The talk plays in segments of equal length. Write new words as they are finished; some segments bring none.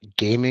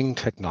gaming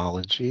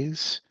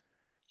technologies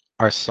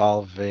are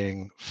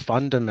solving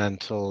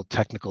fundamental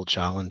technical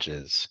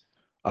challenges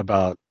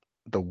about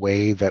the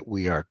way that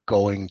we are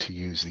going to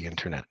use the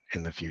internet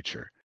in the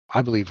future.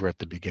 I believe we're at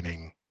the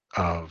beginning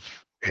of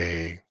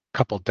a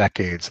couple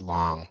decades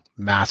long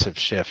massive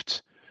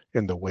shift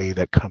in the way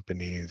that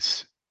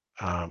companies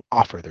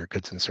offer their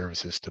goods and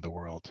services to the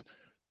world,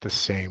 the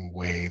same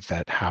way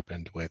that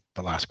happened with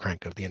the last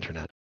crank of the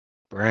internet.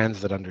 Brands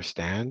that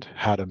understand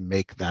how to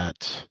make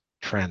that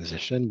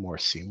transition more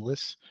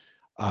seamless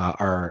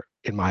are,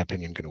 in my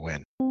opinion, going to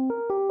win.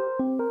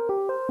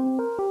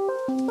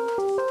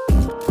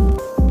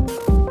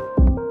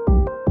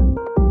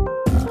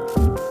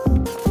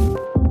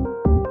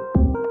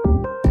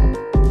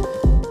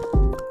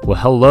 Well,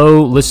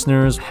 hello,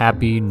 listeners.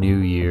 Happy New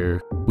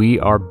Year. We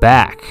are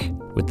back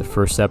with the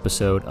first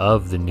episode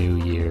of the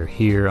new year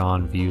here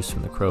on Views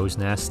from the Crow's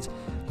Nest.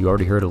 You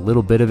already heard a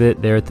little bit of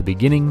it there at the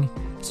beginning.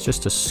 It's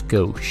just a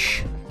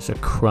skosh, it's a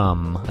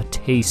crumb, a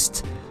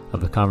taste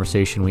of the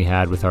conversation we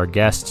had with our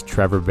guest,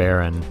 Trevor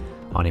Barron,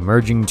 on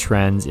emerging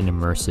trends in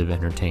immersive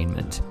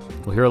entertainment.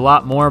 We'll hear a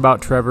lot more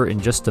about Trevor in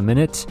just a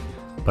minute,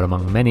 but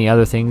among many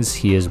other things,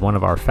 he is one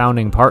of our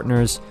founding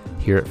partners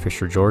here at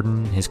Fisher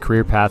Jordan. His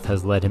career path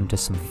has led him to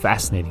some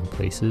fascinating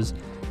places,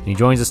 and he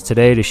joins us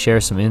today to share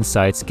some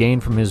insights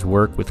gained from his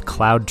work with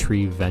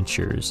Cloudtree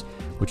Ventures,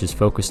 which is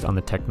focused on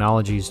the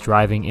technologies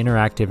driving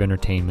interactive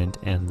entertainment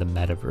and the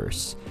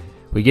metaverse.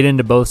 We get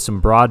into both some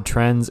broad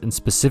trends and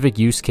specific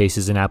use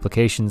cases and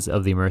applications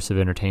of the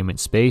immersive entertainment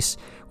space,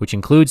 which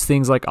includes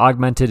things like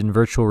augmented and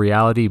virtual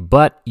reality,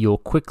 but you'll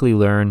quickly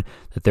learn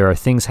that there are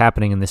things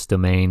happening in this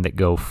domain that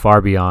go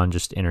far beyond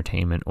just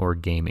entertainment or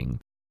gaming.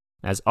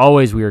 As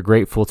always, we are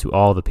grateful to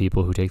all the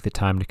people who take the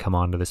time to come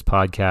onto this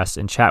podcast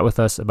and chat with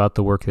us about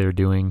the work they're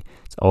doing.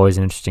 It's always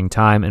an interesting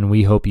time, and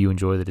we hope you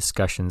enjoy the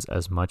discussions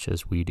as much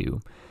as we do.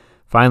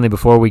 Finally,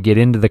 before we get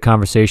into the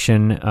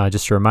conversation,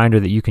 just a reminder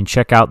that you can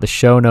check out the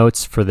show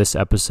notes for this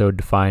episode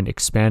to find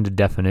expanded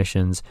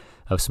definitions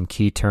of some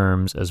key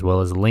terms, as well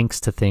as links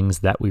to things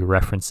that we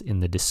reference in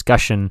the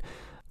discussion.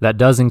 That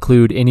does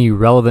include any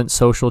relevant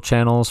social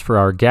channels for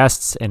our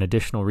guests and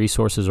additional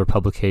resources or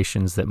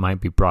publications that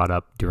might be brought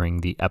up during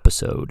the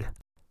episode.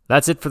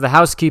 That's it for the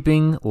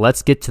housekeeping.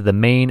 Let's get to the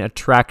main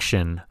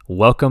attraction.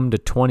 Welcome to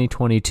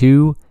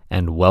 2022,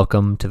 and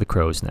welcome to the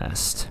Crow's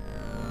Nest.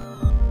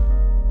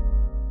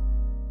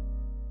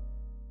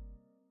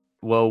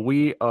 Well,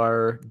 we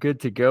are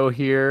good to go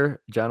here.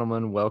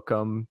 Gentlemen,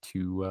 welcome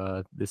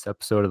to this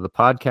episode of the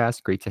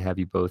podcast. Great to have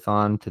you both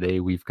on.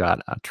 Today we've got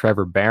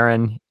Trevor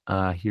Barron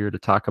here to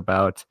talk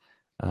about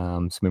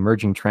some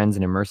emerging trends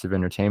in immersive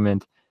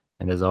entertainment.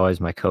 And as always,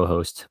 my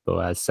co-host,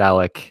 Boaz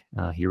Salik,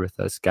 here with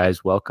us.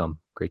 Guys, welcome.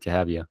 Great to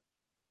have you.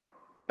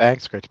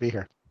 Thanks. Great to be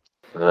here.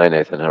 Hi,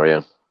 Nathan. How are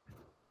you?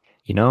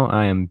 You know,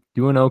 I am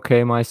doing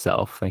okay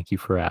myself. Thank you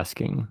for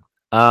asking.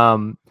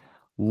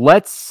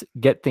 Let's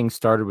get things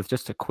started with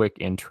just a quick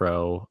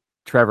intro.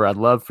 Trevor, I'd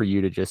love for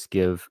you to just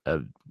give a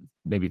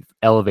maybe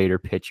elevator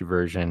pitch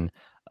version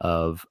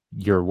of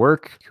your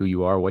work, who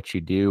you are, what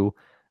you do.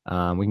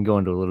 We can go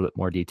into a little bit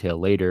more detail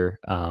later,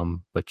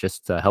 but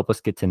just help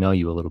us get to know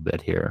you a little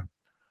bit here.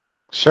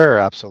 Sure,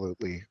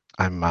 absolutely.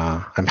 I'm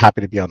happy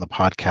to be on the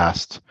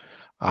podcast.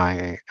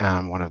 I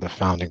am one of the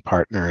founding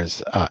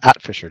partners at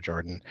Fisher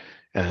Jordan,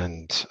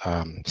 and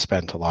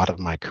spent a lot of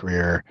my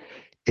career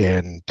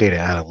in data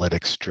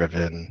analytics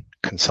driven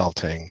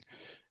consulting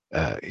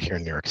here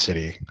in New York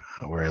City,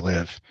 where I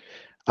live.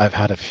 I've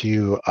had a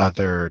few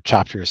other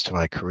chapters to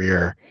my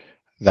career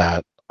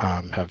that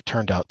have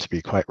turned out to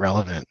be quite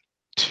relevant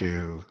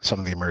to some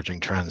of the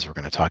emerging trends we're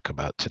going to talk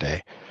about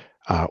today.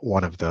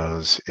 One of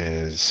those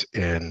is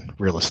in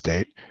real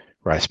estate,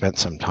 where I spent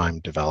some time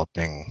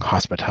developing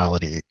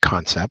hospitality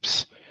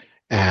concepts.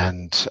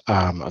 And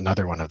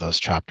another one of those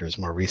chapters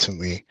more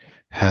recently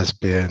has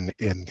been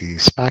in the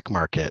SPAC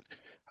market,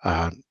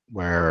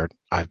 where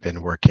I've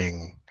been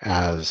working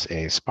as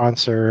a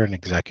sponsor and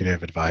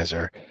executive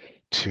advisor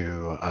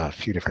to a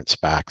few different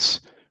SPACs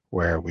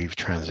where we've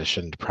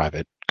transitioned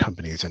private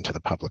companies into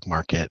the public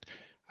market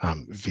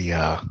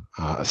via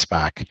a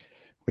SPAC,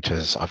 which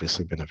has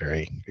obviously been a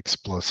very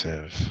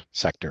explosive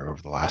sector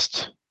over the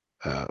last,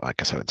 I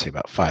guess I would say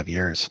about 5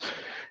 years.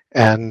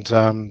 And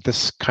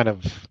this kind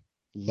of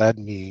led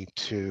me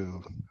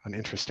to an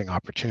interesting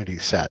opportunity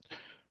set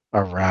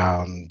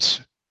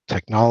around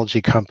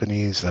technology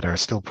companies that are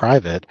still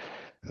private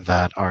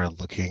that are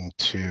looking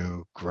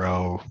to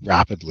grow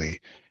rapidly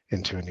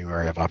into a new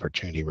area of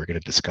opportunity we're going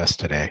to discuss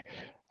today,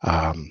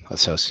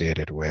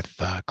 associated with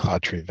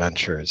Cloudtree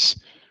Ventures,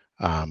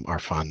 our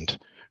fund,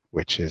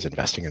 which is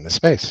investing in the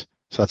space.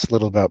 So that's a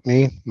little about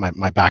me.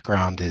 My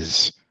background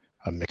is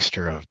a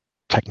mixture of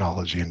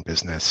technology and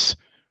business.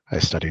 I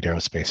studied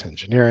aerospace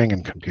engineering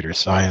and computer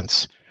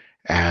science,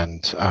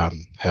 and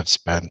have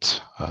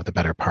spent the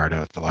better part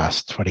of the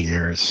last 20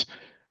 years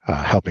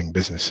helping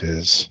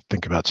businesses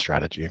think about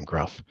strategy and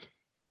growth.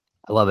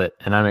 I love it,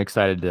 and I'm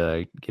excited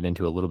to get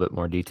into a little bit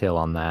more detail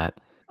on that.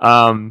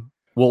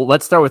 Well,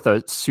 let's start with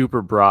a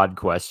super broad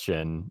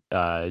question.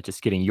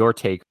 Just getting your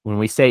take. When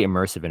we say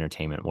immersive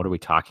entertainment, what are we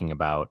talking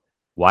about?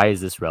 Why is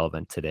this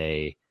relevant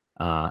today?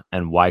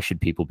 And why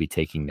should people be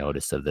taking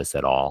notice of this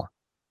at all?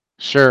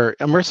 Sure.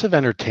 Immersive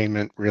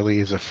entertainment really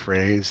is a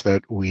phrase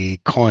that we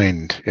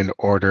coined in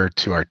order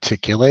to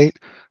articulate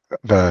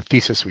the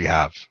thesis we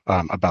have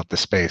about the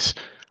space.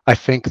 I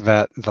think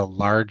that the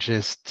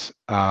largest,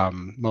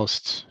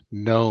 most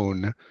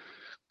known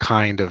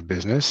kind of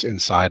business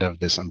inside of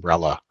this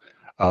umbrella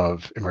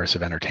of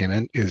immersive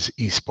entertainment is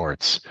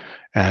esports.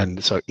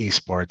 And so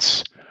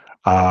esports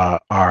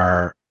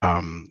are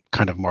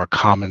kind of more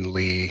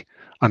commonly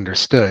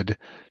understood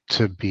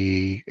to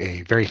be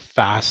a very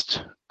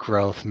fast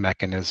growth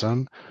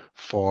mechanism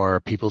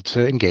for people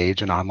to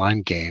engage in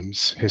online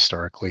games,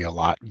 historically a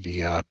lot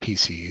via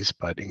PCs,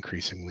 but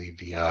increasingly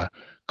via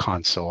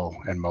console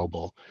and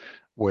mobile,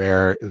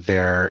 where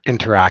they're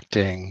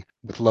interacting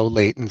with low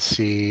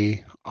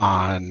latency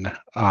on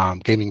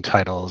gaming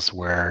titles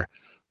where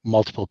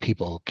multiple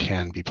people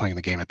can be playing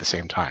the game at the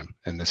same time.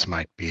 And this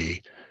might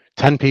be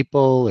 10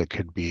 people, it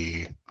could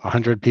be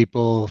 100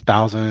 people,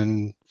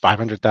 1,000,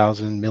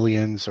 500,000,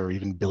 millions, or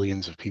even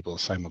billions of people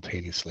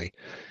simultaneously.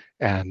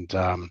 And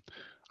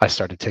I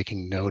started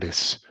taking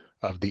notice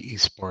of the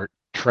esport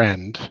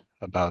trend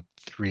about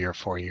 3 or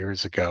 4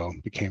 years ago,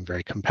 became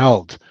very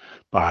compelled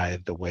by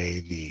the way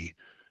the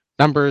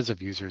numbers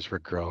of users were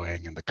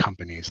growing, and the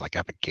companies like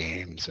Epic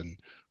Games and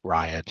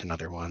Riot and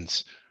other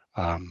ones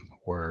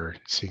were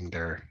seeing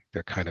their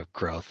kind of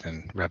growth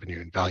and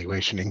revenue and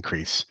valuation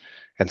increase,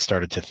 and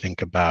started to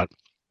think about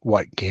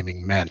what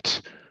gaming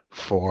meant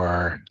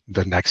for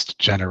the next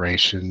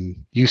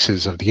generation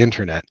uses of the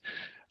internet.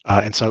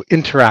 And so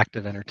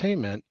interactive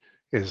entertainment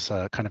is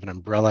kind of an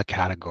umbrella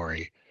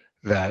category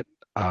that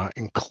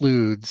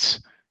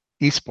includes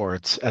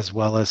esports as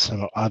well as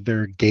some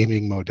other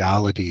gaming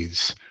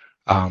modalities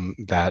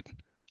that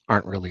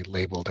aren't really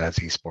labeled as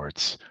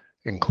esports,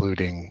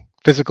 including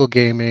physical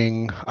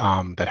gaming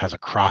that has a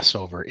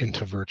crossover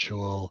into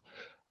virtual,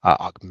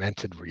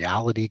 augmented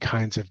reality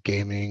kinds of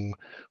gaming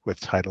with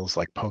titles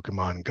like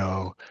Pokemon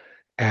Go,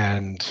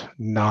 and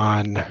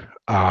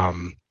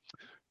um,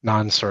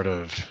 non sort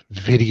of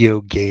video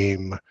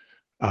game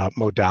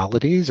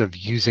modalities of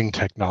using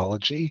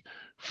technology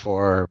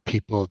for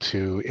people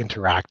to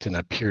interact in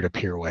a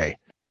peer-to-peer way.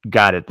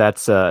 Got it.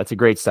 That's a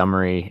great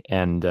summary,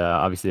 and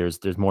obviously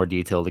there's more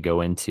detail to go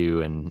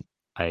into, and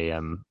I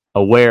am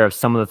aware of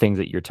some of the things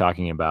that you're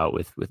talking about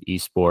with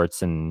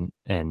esports, and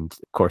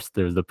of course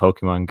there's the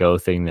Pokemon Go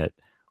thing that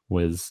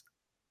was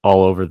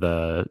all over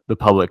the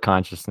public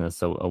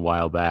consciousness a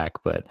while back,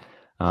 but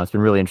it's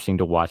been really interesting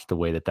to watch the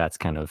way that that's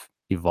kind of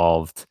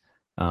evolved,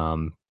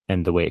 and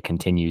the way it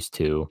continues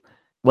to.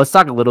 Let's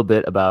talk a little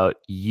bit about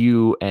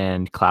you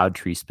and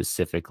CloudTree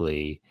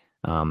specifically,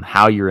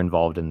 how you're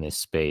involved in this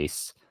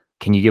space.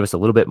 Can you give us a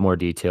little bit more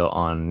detail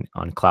on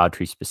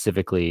CloudTree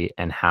specifically,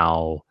 and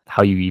how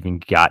you even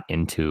got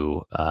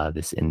into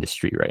this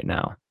industry right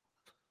now?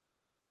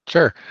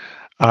 Sure.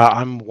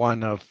 I'm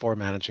one of four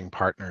managing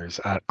partners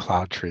at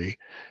CloudTree,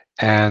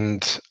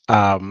 and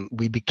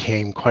we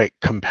became quite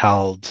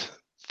compelled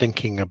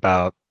thinking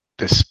about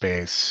this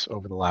space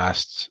over the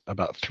last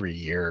about 3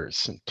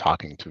 years and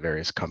talking to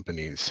various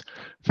companies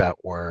that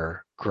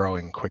were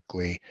growing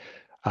quickly.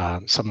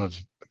 Some of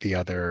the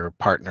other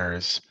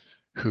partners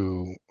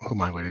whom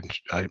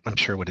I'm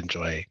sure would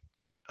enjoy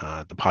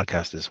the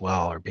podcast as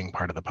well, or being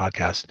part of the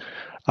podcast,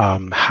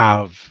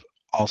 have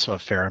also a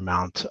fair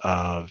amount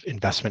of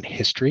investment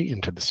history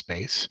into the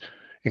space,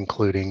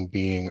 including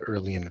being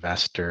early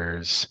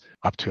investors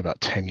up to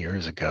about 10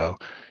 years ago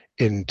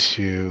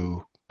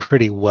into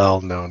pretty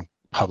well-known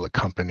public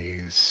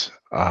companies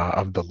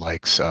of the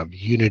likes of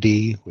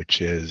Unity,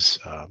 which is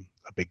a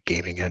big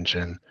gaming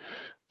engine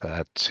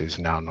that is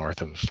now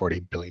north of a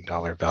 $40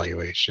 billion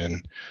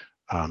valuation,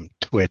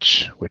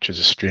 Twitch, which is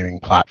a streaming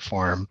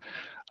platform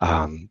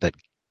that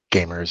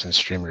gamers and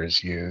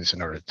streamers use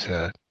in order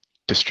to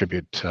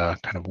distribute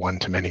kind of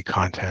one-to-many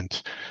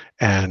content,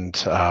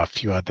 and a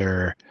few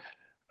other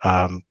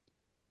um,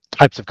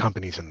 types of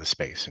companies in the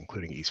space,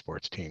 including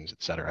esports teams,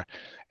 et cetera.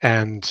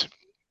 And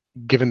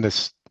given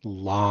this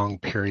long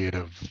period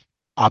of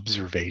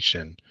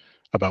observation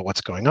about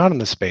what's going on in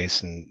the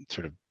space and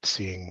sort of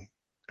seeing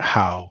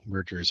how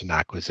mergers and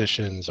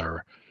acquisitions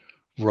are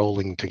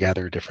rolling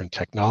together different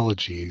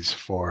technologies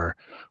for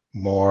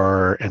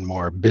more and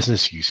more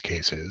business use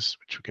cases,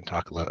 which we can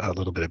talk a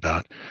little bit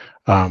about,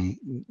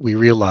 we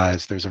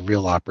realize there's a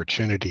real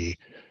opportunity,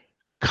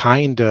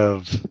 kind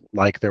of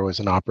like there was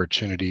an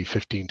opportunity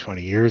 15,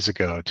 20 years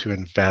ago to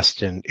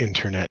invest in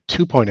Internet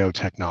 2.0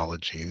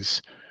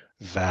 technologies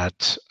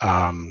that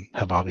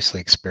have obviously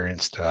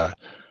experienced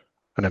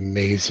an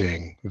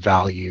amazing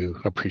value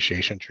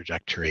appreciation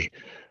trajectory.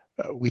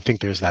 We think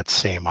there's that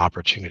same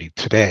opportunity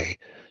today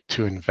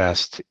to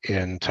invest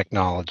in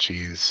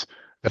technologies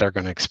that are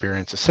going to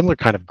experience a similar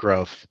kind of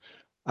growth,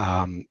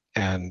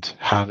 and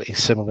have a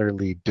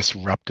similarly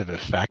disruptive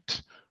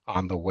effect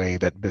on the way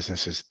that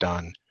business is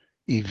done,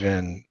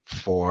 even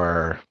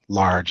for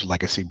large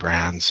legacy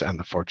brands and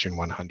the Fortune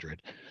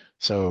 100.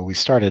 So we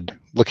started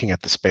looking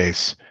at the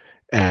space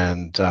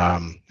and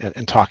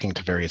talking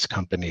to various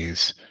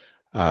companies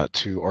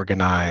to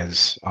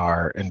organize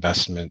our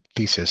investment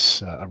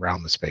thesis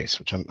around the space,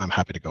 which I'm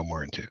happy to go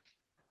more into.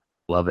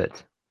 Love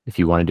it. If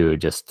you wanted to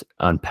just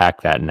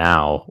unpack that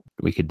now,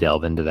 we could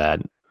delve into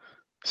that.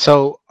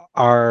 So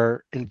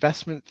our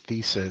investment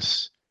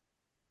thesis,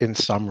 in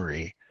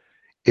summary,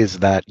 is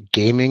that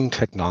gaming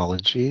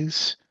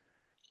technologies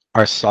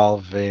are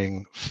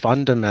solving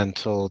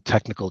fundamental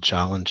technical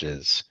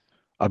challenges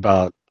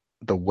about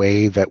the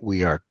way that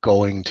we are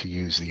going to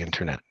use the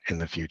internet in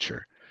the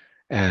future.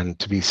 And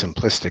to be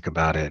simplistic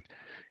about it,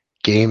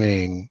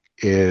 gaming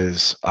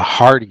is a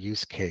hard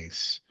use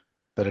case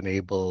that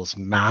enables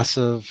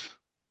massive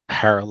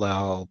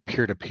parallel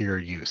peer-to-peer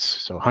use.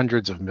 So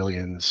hundreds of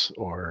millions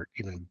or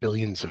even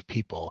billions of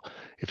people,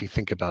 if you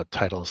think about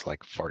titles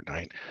like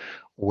Fortnite,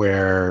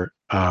 where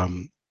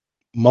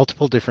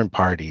multiple different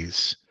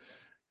parties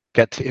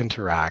get to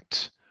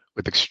interact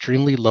with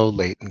extremely low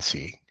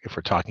latency. If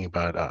we're talking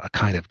about a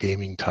kind of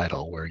gaming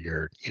title where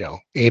you're,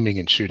 aiming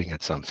and shooting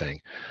at something,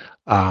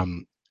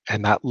 and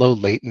that low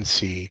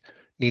latency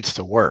needs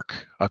to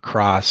work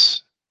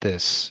across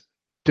this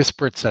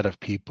disparate set of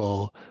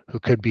people who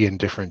could be in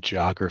different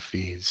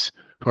geographies,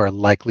 who are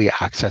likely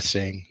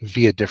accessing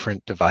via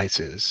different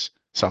devices,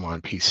 some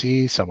on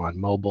PC, some on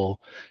mobile.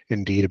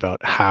 Indeed,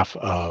 about half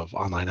of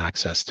online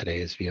access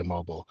today is via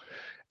mobile,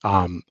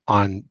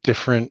 on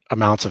different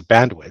amounts of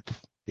bandwidth,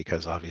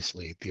 because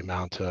obviously the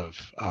amount of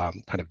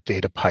kind of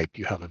data pipe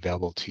you have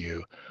available to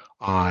you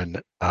on,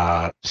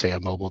 say, a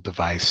mobile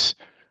device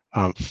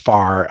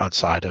far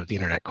outside of the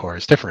internet core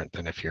is different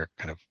than if you're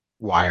kind of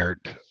wired,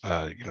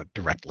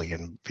 directly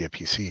in via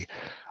PC,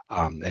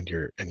 and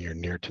you're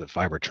near to the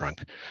fiber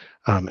trunk.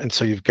 And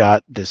so you've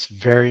got this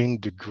varying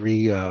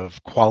degree of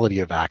quality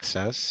of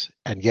access,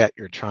 and yet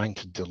you're trying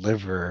to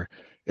deliver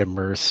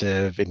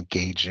immersive,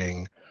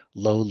 engaging,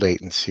 low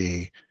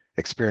latency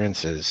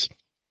experiences.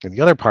 And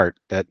the other part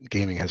that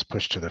gaming has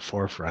pushed to the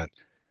forefront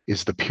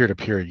is the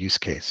peer-to-peer use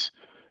case.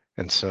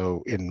 And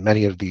so in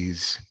many of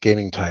these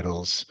gaming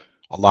titles,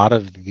 a lot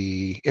of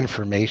the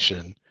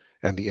information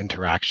and the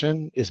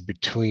interaction is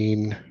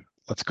between,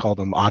 let's call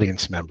them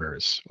audience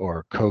members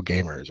or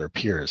co-gamers or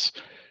peers.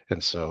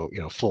 And so,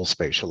 full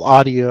spatial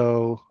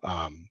audio,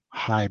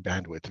 high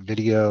bandwidth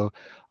video,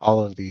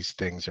 all of these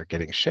things are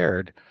getting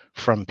shared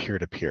from peer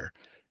to peer.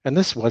 And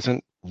this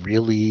wasn't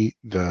really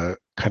the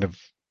kind of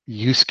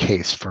use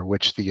case for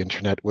which the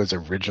internet was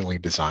originally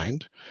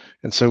designed.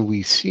 And so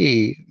we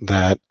see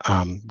that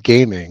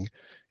gaming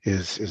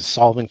is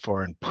solving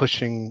for and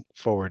pushing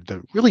forward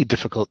the really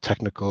difficult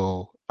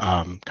technical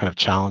kind of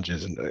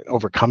challenges and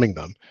overcoming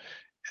them,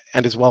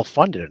 and is well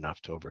funded enough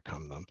to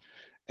overcome them.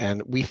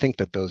 And we think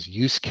that those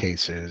use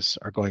cases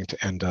are going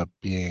to end up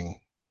being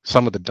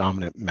some of the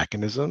dominant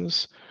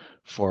mechanisms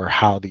for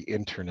how the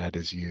internet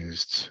is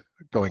used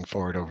going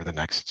forward over the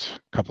next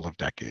couple of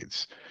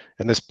decades.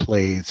 And this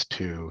plays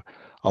to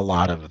a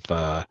lot of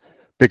the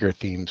bigger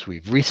themes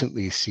we've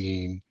recently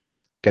seen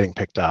getting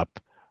picked up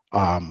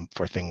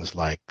for things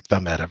like the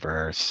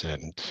metaverse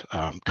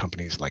and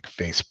companies like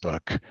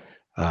Facebook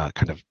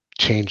kind of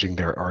changing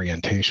their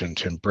orientation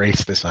to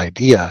embrace this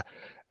idea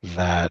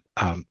that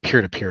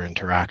peer-to-peer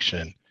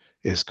interaction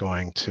is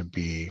going to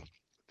be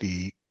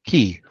the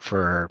key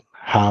for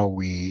how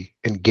we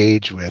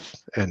engage with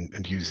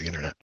and use the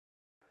internet.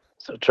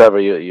 So, Trevor,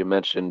 you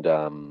mentioned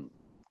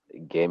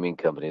gaming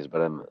companies,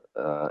 but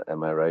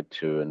am I right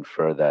to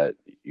infer that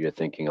you're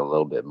thinking a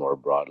little bit more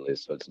broadly?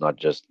 So it's not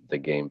just the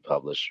game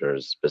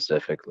publishers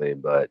specifically,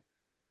 but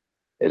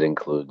it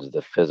includes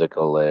the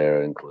physical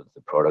layer, it includes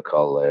the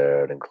protocol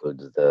layer, it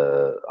includes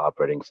the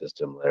operating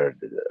system layer.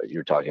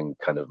 You're talking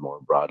kind of more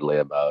broadly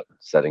about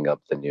setting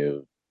up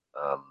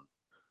um,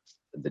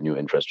 the new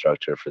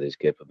infrastructure for these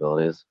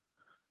capabilities.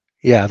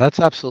 Yeah,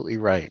 that's absolutely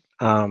right.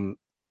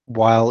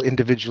 While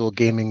individual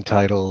gaming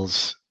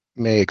titles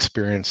may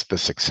experience the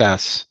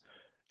success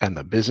and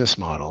the business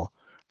model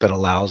that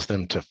allows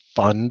them to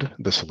fund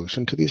the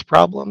solution to these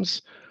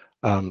problems,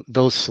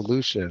 those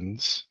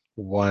solutions,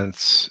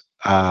 once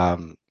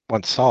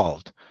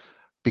solved,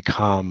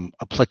 become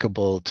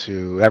applicable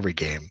to every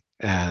game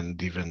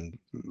and even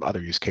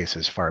other use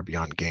cases far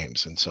beyond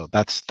games. And so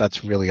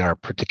that's really our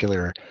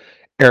particular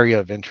area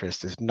of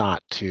interest, is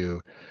not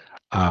to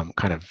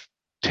kind of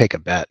take a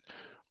bet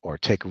or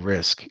take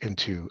risk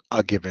into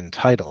a given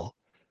title,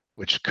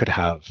 which could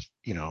have,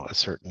 a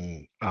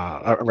certain,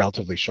 a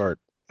relatively short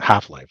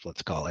half-life,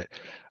 let's call it.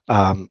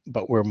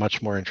 But we're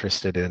much more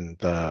interested in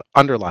the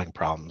underlying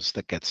problems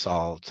that get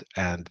solved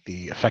and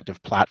the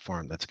effective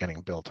platform that's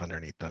getting built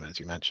underneath them, as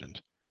you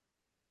mentioned.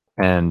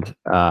 And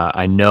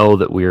I know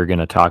that we're going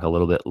to talk a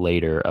little bit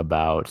later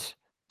about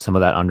some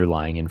of that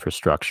underlying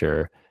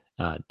infrastructure.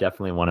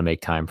 Definitely want to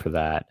make time for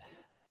that.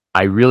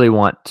 I really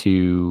want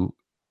to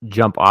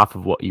jump off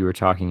of what you were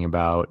talking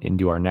about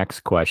into our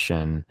next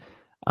question,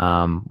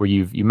 where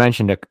you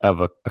mentioned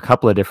a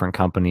couple of different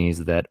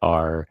companies that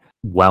are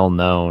well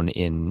known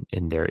in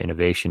their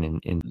innovation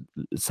in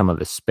some of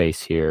the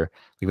space here.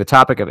 Like the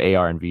topic of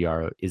AR and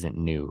VR isn't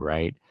new,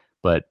 right?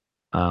 But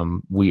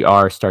we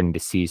are starting to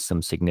see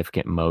some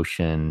significant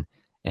motion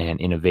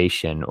and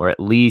innovation, or at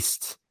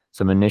least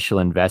some initial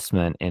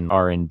investment in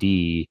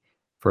R&D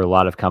for a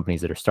lot of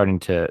companies that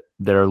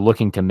are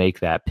looking to make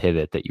that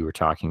pivot that you were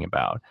talking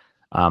about.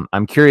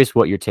 I'm curious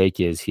what your take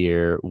is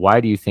here.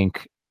 Why do you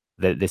think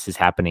that this is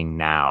happening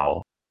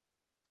now?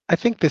 I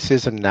think this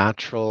is a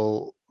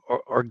natural,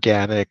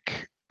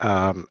 organic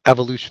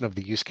evolution of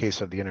the use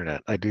case of the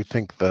internet. I do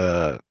think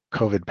the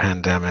COVID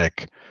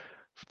pandemic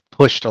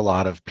pushed a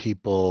lot of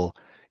people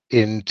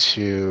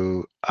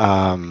into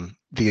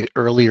the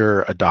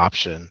earlier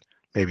adoption,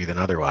 maybe than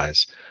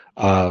otherwise,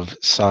 of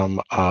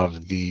some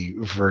of the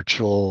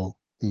virtual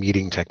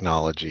meeting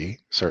technology,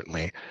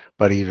 certainly,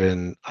 but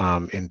even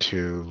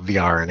into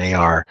VR and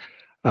AR,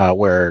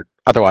 where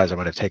otherwise I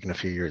might have taken a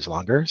few years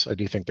longer. So I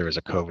do think there was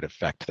a COVID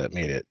effect that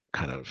made it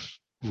kind of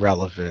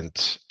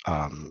relevant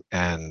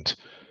and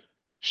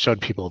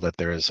showed people that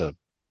there is a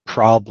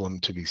problem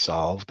to be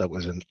solved that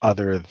was an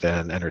other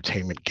than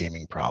entertainment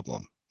gaming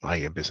problem,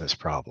 i.e. a business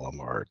problem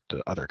or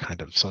the other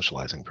kind of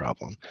socializing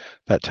problem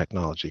that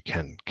technology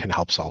can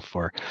help solve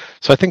for.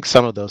 So I think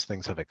some of those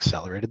things have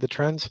accelerated the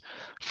trends.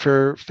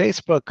 For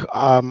Facebook,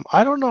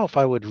 I don't know if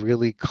I would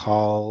really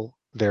call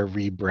their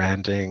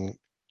rebranding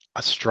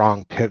a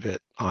strong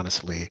pivot,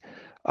 honestly,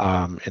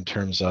 in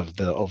terms of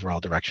the overall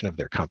direction of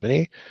their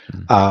company.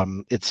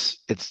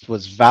 It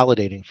was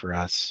validating for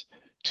us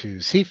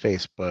to see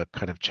Facebook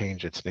kind of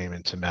change its name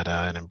into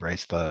Meta and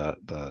embrace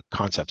the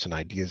concepts and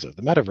ideas of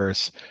the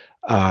metaverse,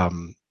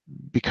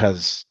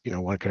 because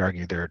one could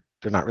argue they're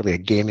not really a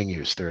gaming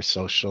use; they're a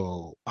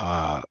social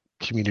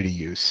community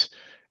use,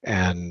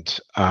 and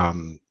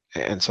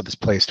so this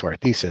plays to our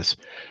thesis.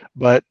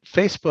 But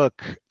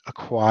Facebook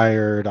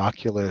acquired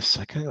Oculus,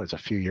 I think it was a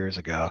few years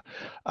ago,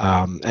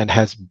 and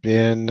has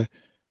been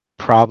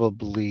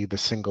probably the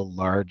single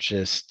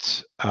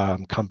largest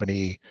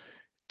company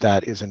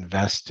that is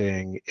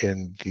investing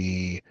in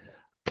the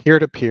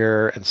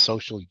peer-to-peer and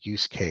social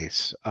use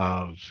case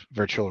of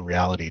virtual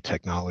reality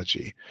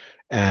technology.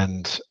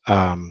 And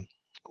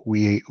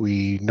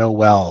we know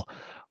well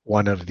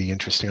one of the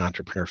interesting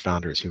entrepreneur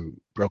founders who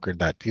brokered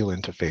that deal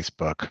into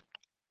Facebook,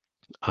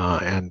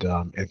 and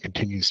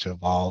continues to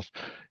evolve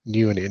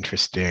new and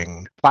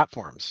interesting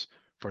platforms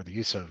for the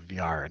use of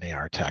VR and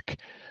AR tech.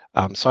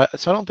 So I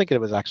don't think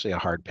it was actually a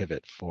hard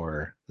pivot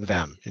for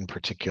them in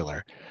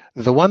particular.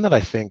 The one that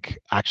I think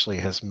actually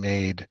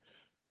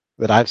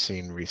that I've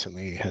seen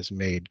recently has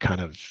made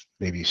kind of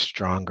maybe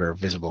stronger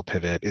visible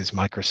pivot is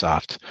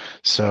Microsoft.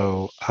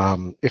 So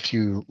if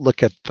you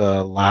look at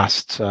the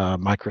last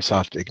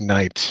Microsoft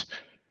Ignite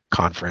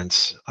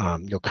conference,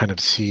 you'll kind of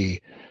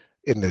see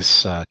in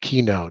this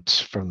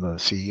keynote from the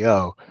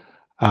CEO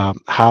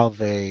how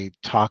they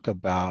talk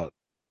about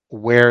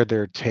where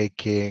they're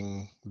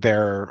taking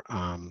their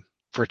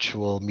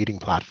virtual meeting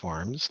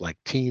platforms like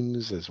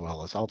Teams as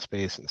well as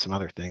Altspace and some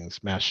other things,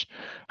 Mesh,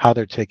 how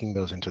they're taking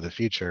those into the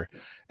future.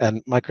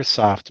 And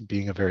Microsoft,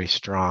 being a very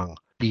strong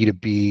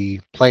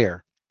B2B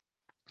player,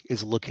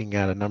 is looking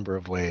at a number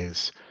of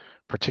ways,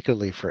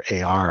 particularly for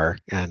AR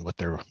and with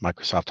their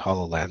Microsoft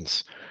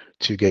HoloLens,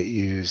 to get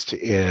used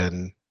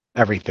in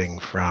everything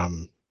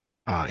from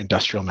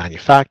industrial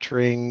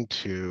manufacturing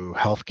to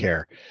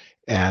healthcare.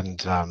 And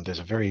there's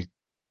a very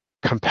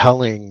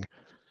compelling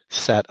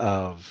set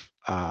of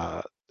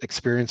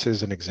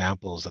experiences and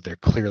examples that they're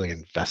clearly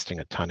investing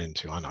a ton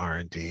into on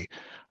R&D.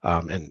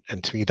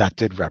 And to me, that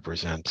did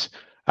represent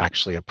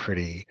actually a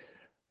pretty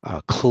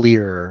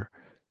clear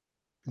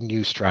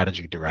new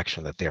strategy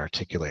direction that they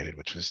articulated,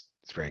 which was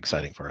very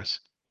exciting for us.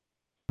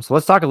 So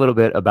let's talk a little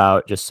bit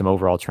about just some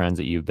overall trends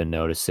that you've been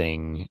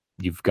noticing.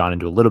 You've gone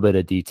into a little bit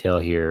of detail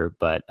here,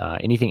 but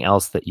anything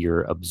else that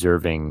you're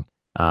observing,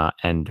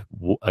 and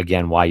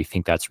again, why you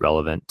think that's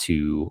relevant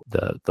to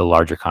the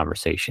larger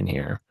conversation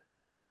here?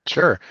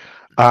 Sure.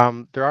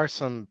 There are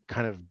some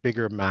kind of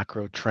bigger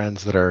macro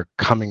trends that are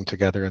coming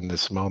together in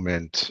this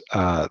moment,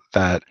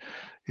 that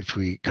if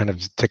we kind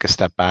of take a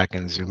step back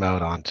and zoom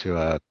out onto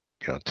a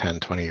 10,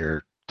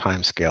 20-year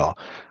time scale,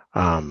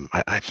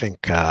 I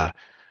think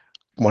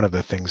one of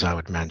the things I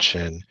would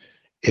mention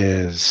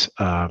is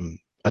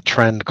a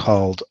trend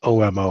called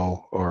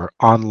OMO, or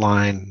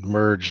online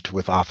merged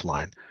with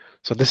offline.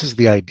 So this is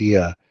the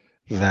idea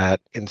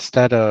that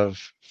instead of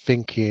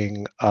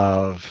thinking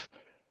of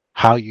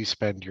how you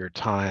spend your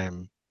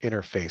time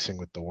interfacing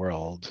with the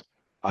world,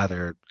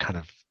 either kind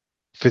of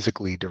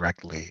physically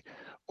directly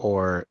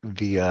or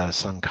via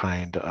some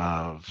kind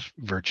of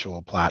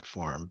virtual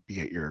platform, be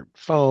it your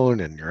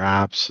phone and your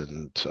apps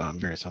and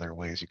various other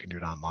ways you can do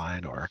it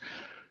online, or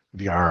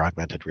VR,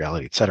 augmented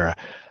reality, etc.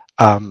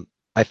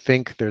 I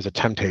think there's a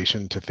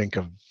temptation to think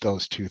of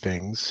those two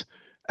things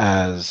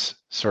as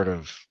sort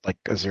of like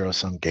a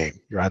zero-sum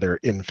game. You're either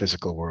in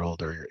physical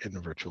world or you're in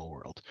the virtual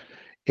world.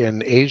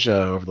 In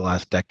Asia over the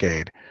last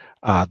decade,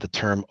 the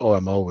term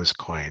OMO was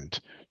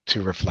coined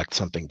to reflect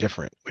something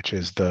different, which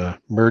is the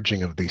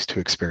merging of these two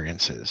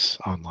experiences,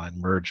 online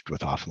merged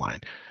with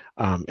offline.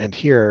 And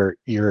here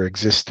you're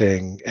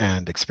existing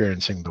and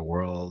experiencing the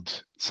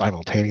world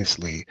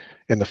simultaneously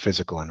in the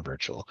physical and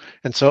virtual.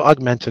 And so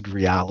augmented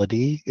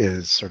reality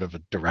is sort of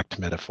a direct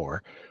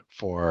metaphor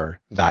for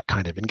that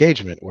kind of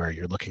engagement where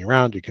you're looking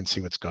around, you can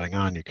see what's going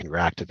on, you can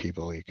react to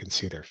people, you can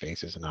see their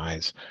faces and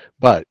eyes,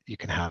 but you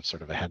can have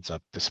sort of a heads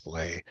up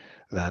display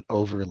that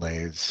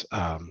overlays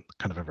kind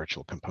of a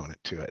virtual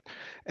component to it.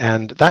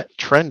 And that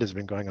trend has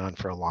been going on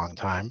for a long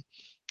time.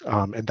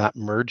 And that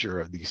merger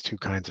of these two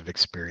kinds of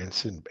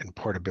experience and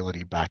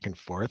portability back and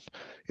forth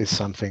is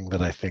something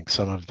that I think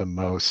some of the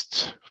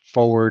most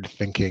forward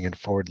thinking and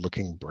forward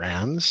looking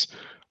brands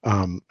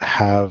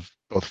have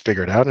both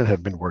figured out and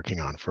have been working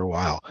on for a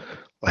while.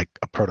 Like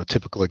a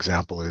prototypical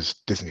example is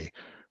Disney,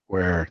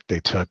 where they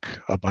took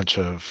a bunch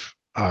of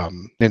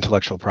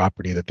intellectual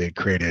property that they'd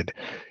created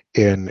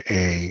in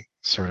a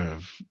sort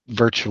of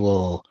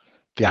virtual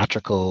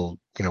theatrical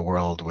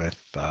world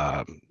with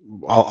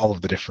all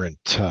of the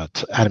different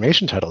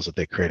animation titles that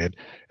they created,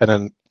 and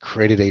then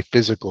created a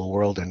physical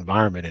world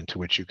environment into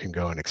which you can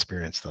go and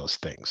experience those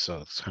things. So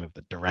it's kind of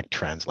the direct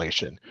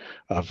translation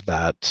of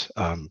that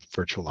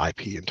virtual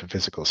IP into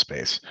physical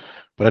space.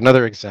 But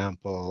another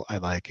example I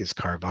like is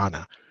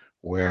Carvana,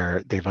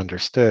 where they've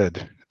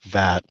understood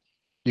that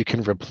you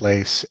can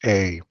replace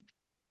a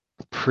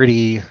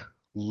pretty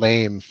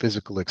lame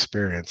physical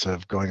experience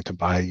of going to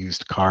buy a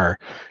used car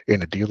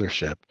in a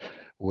dealership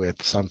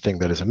with something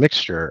that is a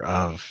mixture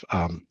of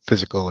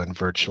physical and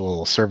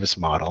virtual service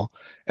model.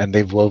 And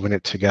they've woven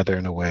it together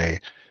in a way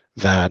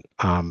that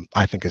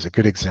I think is a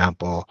good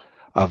example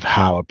of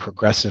how a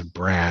progressive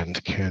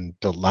brand can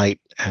delight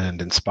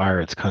and inspire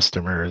its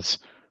customers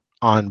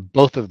on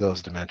both of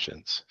those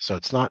dimensions. So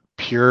it's not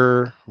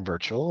pure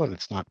virtual and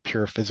it's not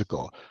pure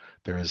physical.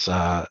 There's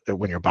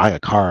when you're buying a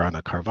car on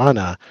a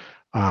Carvana,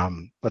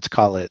 let's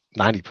call it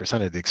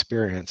 90% of the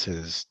experience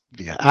is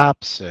via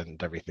apps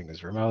and everything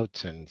is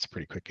remote and it's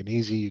pretty quick and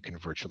easy. You can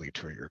virtually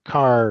tour your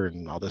car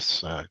and all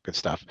this good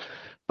stuff.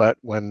 But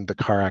when the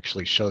car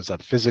actually shows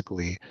up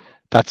physically,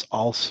 that's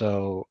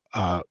also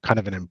kind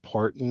of an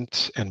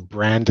important and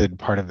branded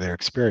part of their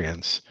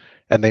experience.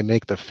 And they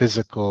make the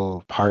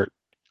physical part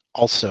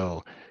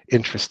also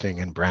interesting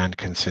and brand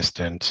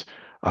consistent,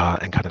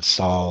 and kind of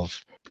solve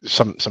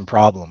some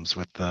problems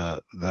with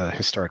the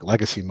historic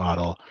legacy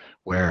model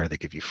where they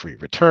give you free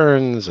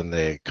returns and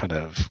they kind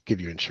of give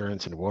you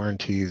insurance and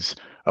warranties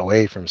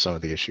away from some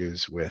of the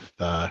issues with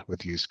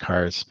used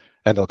cars,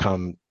 and they'll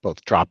come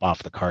both drop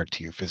off the car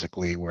to you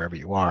physically wherever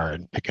you are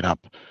and pick it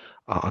up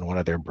on one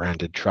of their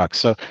branded trucks.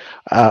 So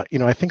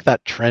I think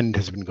that trend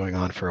has been going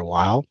on for a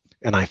while,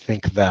 and I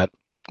think that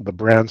the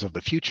brands of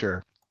the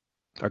future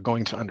are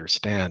going to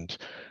understand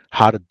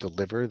how to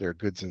deliver their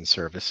goods and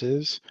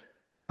services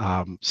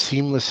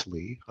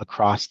seamlessly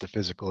across the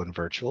physical and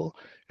virtual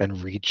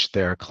and reach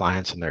their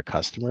clients and their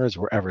customers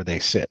wherever they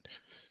sit.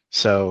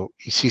 So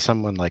you see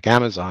someone like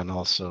Amazon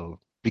also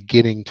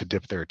beginning to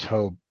dip their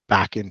toe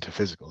back into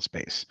physical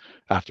space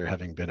after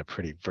having been a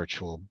pretty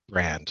virtual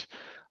brand.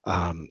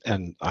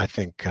 And I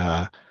think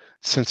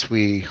since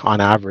we,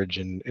 on average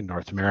in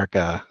North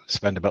America,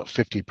 spend about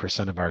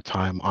 50% of our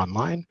time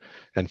online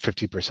and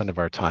 50% of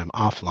our time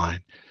offline,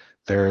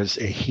 there's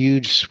a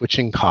huge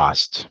switching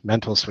cost,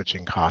 mental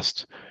switching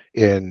cost,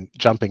 in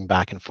jumping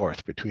back and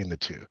forth between the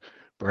two.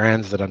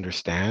 Brands that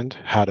understand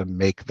how to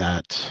make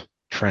that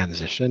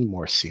transition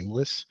more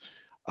seamless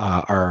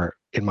are,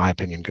 in my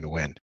opinion, going to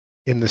win.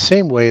 In the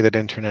same way that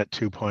Internet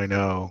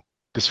 2.0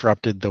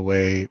 disrupted the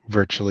way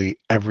virtually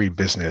every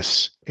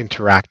business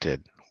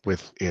interacted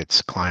with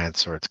its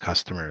clients or its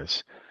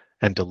customers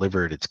and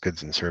delivered its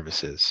goods and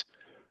services,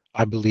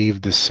 I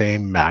believe the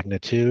same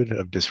magnitude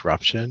of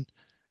disruption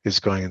is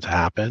going to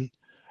happen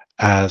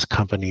as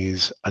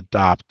companies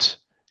adopt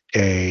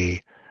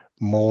a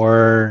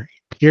more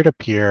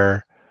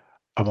peer-to-peer,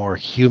 a more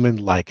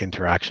human-like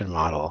interaction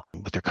model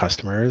with their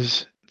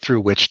customers through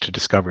which to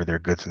discover their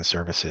goods and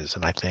services.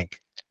 And I think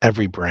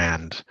every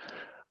brand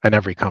and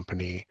every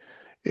company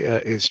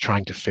is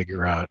trying to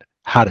figure out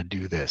how to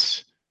do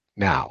this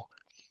now.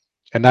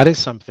 And that is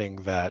something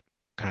that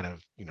kind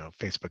of,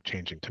 Facebook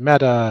changing to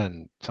Meta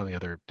and some of the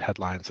other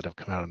headlines that have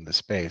come out in this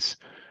space,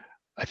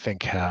 I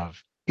think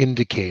have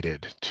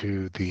indicated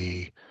to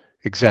the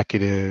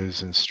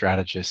executives and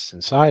strategists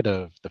inside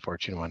of the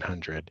Fortune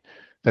 100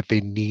 that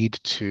they need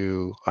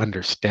to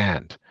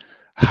understand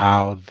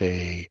how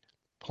they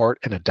port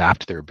and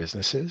adapt their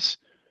businesses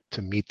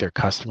to meet their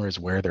customers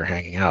where they're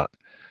hanging out.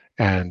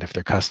 And if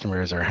their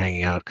customers are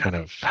hanging out kind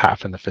of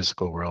half in the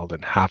physical world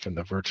and half in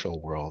the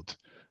virtual world,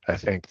 I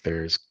think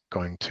there's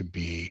going to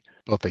be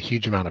both a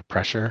huge amount of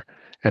pressure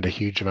and a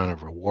huge amount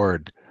of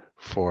reward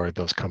for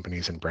those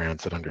companies and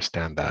brands that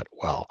understand that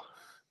well.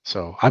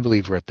 So I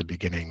believe we're at the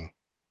beginning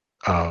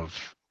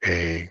of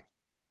a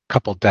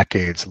couple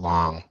decades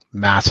long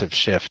massive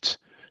shift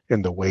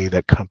in the way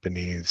that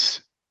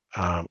companies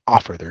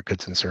offer their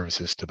goods and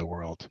services to the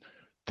world,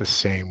 the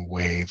same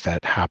way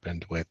that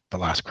happened with the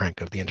last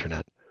crank of the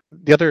internet.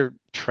 The other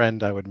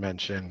trend I would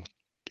mention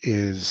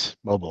is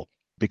mobile,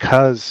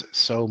 because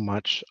so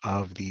much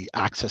of the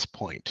access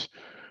point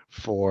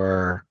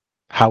for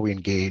how we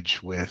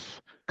engage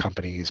with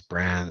companies,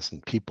 brands,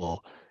 and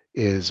people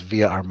is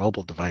via our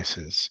mobile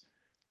devices.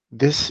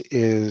 This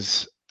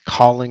is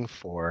calling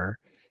for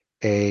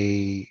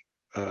a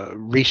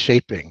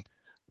reshaping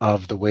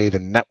of the way the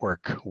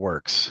network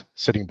works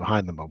sitting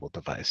behind the mobile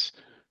device.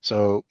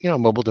 So,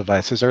 mobile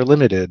devices are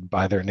limited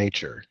by their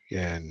nature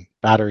in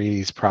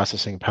batteries,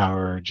 processing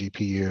power,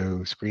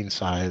 GPU, screen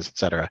size,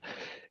 etc.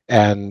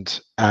 And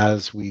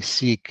as we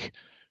seek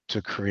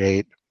to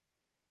create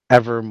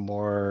ever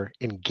more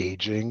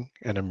engaging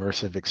and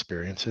immersive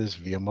experiences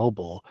via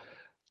mobile,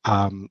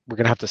 we're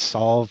going to have to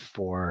solve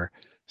for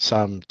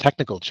some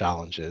technical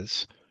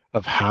challenges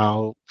of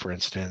how, for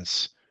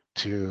instance,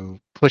 to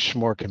push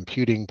more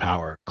computing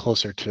power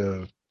closer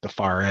to the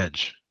far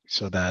edge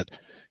so that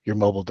your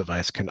mobile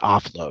device can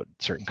offload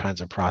certain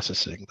kinds of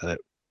processing that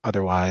it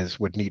otherwise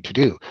would need to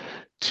do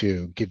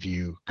to give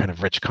you kind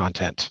of rich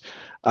content.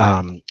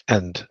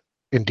 And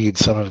indeed,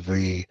 some of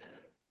the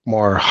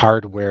more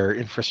hardware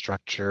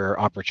infrastructure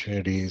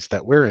opportunities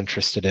that we're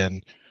interested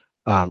in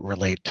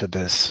relate to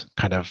this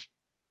kind of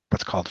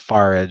what's called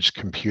far edge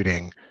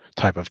computing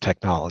type of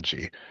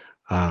technology,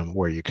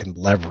 where you can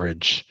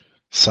leverage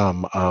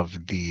some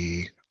of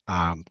the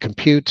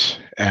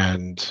compute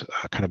and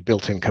kind of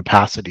built-in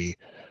capacity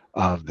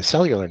of the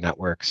cellular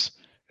networks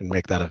and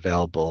make that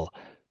available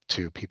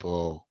to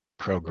people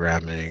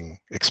programming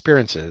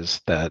experiences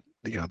that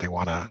they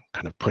want to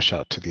kind of push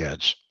out to the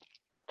edge.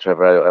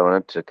 Trevor, I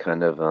wanted to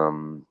kind of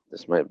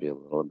this might be a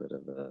little bit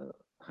of a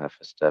half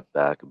a step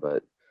back,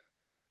 but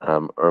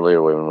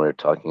earlier when we were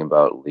talking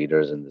about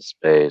leaders in the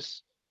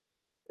space,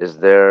 is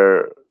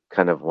there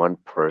kind of one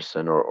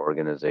person or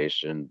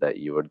organization that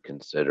you would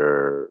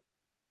consider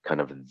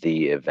kind of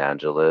the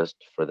evangelist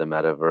for the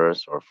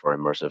metaverse or for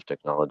immersive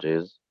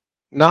technologies?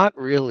 Not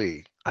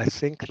really. I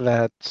think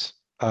that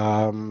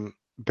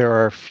there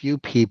are a few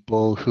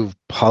people who've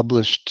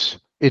published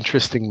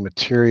interesting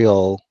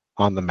material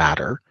on the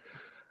matter.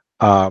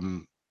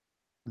 Um,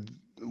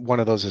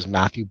 One of those is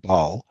Matthew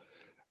Ball,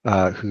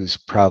 who's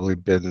probably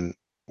been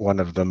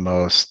one of the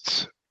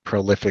most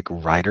prolific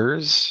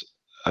writers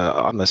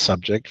on the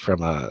subject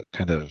from a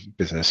kind of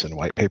business and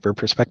white paper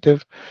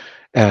perspective.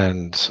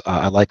 And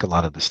I like a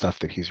lot of the stuff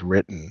that he's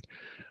written.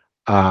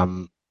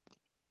 Um,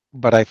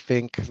 but I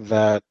think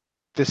that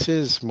this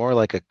is more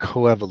like a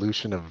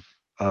coevolution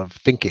of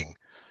thinking.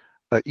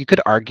 You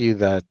could argue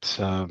that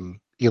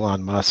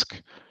Elon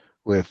Musk,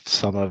 with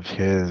some of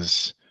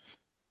his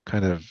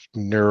kind of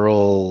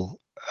neural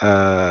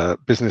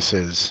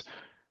businesses,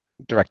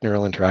 direct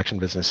neural interaction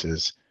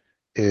businesses,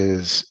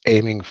 is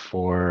aiming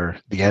for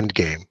the end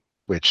game,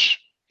 which,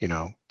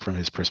 from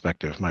his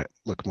perspective, might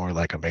look more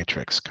like a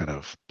Matrix kind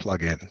of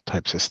plug-in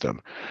type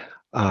system,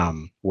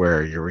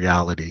 where your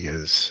reality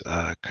is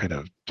kind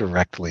of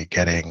directly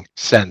getting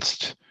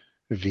sensed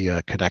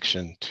via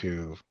connection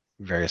to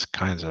various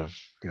kinds of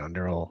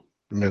neural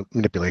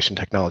manipulation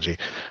technology.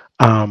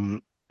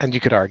 And you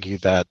could argue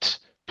that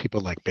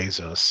people like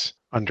Bezos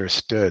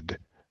understood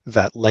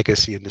that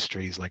legacy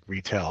industries like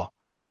retail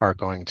are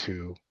going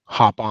to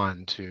hop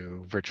on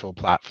to virtual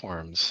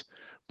platforms.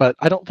 But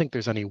I don't think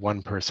there's any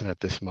one person at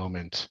this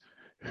moment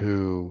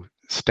who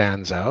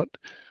stands out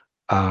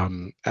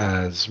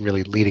as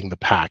really leading the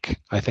pack.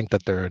 I think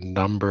that there are a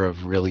number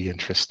of really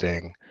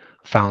interesting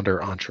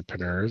founder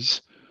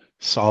entrepreneurs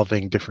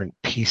solving different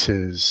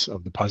pieces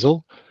of the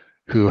puzzle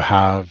who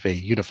have a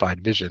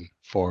unified vision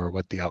for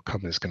what the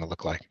outcome is going to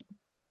look like.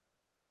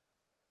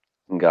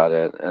 Got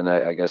it. And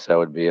I guess I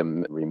would be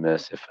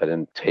remiss if I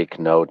didn't take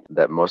note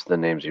that most of the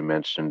names you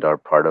mentioned are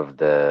part of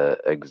the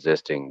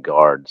existing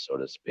guard, so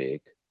to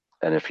speak.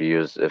 And if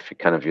you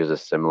kind of use a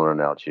similar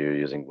analogy, you're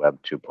using Web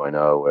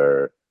 2.0,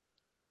 where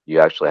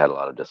you actually had a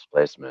lot of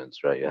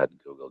displacements, right? You had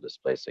Google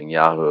displacing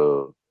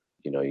Yahoo,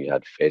 you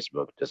had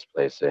Facebook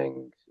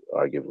displacing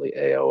arguably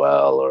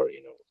AOL, or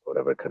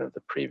whatever kind of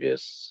the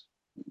previous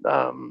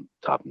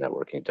top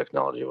networking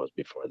technology was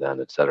before then,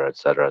 et cetera, et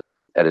cetera.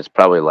 And it's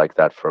probably like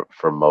that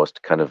for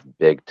most kind of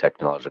big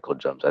technological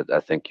jumps.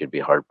 I think you'd be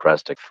hard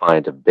pressed to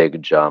find a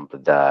big jump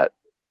that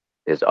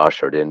is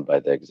ushered in by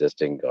the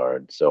existing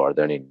guard. So, are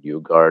there any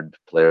new guard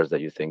players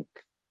that you think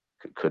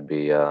could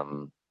be,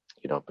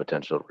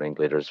 potential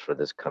ringleaders for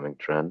this coming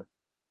trend?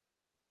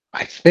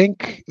 I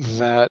think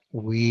that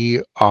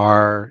we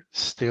are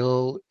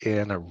still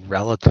in a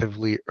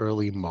relatively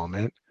early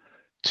moment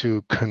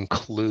to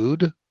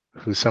conclude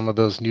who some of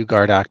those new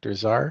guard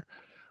actors are.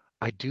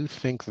 I do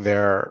think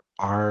there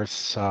are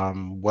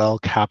some well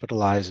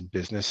capitalized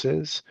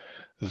businesses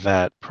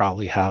that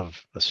probably have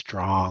a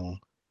strong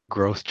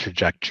growth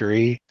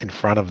trajectory in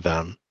front of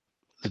them.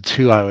 The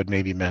two I would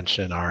maybe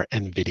mention are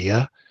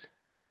NVIDIA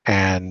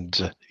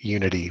and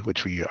Unity,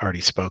 which we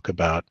already spoke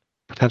about,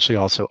 potentially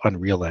also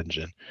Unreal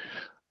Engine.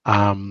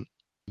 Um,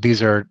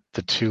 these are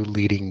the two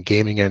leading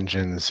gaming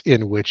engines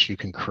in which you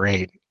can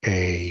create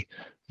a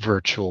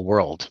virtual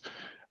world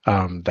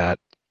that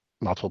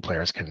multiple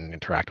players can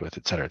interact with,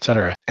 et cetera, et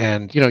cetera.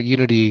 And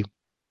Unity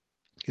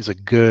is a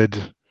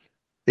good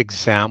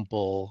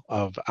example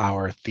of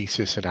our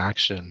thesis in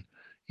action.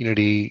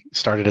 Unity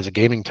started as a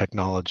gaming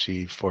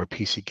technology for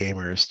PC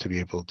gamers to be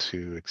able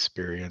to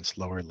experience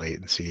lower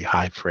latency,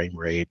 high frame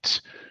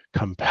rate,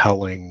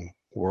 compelling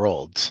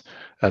worlds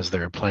as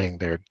they're playing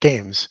their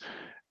games.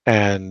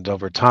 And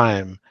over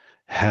time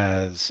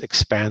has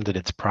expanded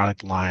its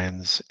product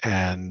lines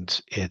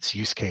and its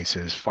use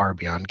cases far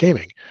beyond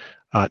gaming.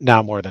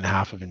 Now more than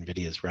half of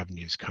NVIDIA's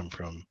revenues come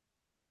from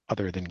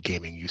other than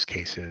gaming use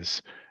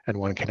cases. And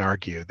one can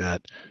argue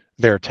that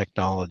their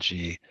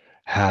technology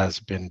has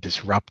been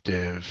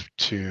disruptive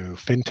to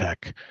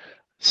fintech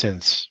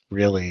since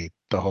really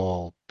the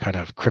whole kind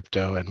of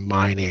crypto and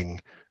mining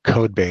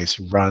code base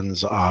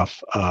runs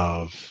off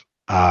of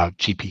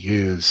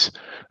GPUs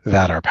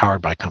that are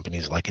powered by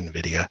companies like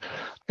NVIDIA.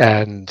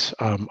 And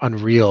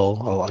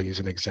Unreal, I'll use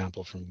an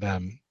example from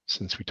them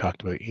since we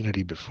talked about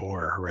Unity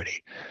before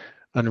already.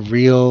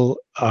 Unreal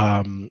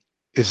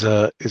is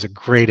a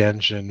great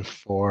engine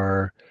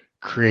for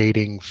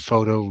creating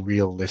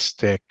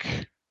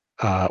photorealistic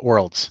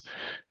worlds.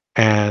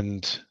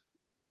 And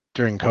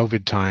during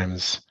COVID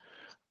times,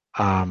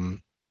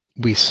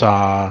 we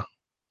saw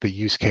the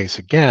use case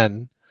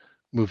again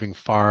moving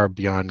far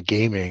beyond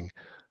gaming.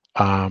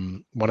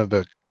 One of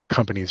the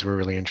companies we're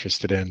really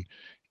interested in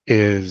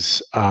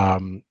is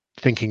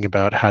thinking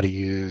about how to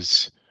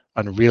use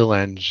Unreal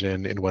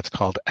Engine in what's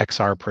called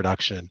XR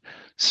production.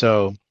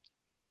 So,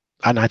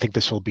 and I think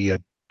this will be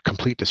a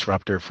complete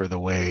disruptor for the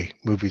way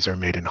movies are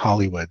made in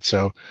Hollywood.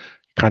 So,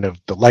 kind of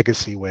the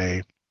legacy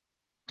way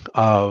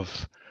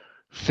of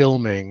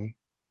filming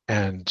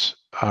and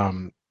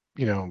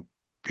you know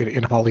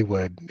in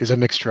Hollywood is a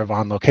mixture of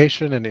on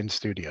location and in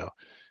studio.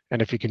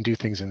 And if you can do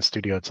things in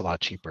studio, it's a lot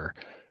cheaper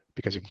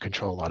because you can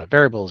control a lot of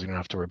variables. You don't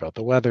have to worry about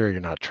the weather.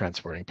 You're not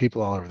transporting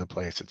people all over the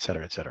place, et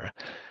cetera, et cetera.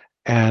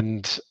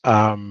 And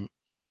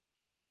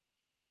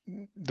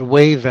the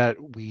way that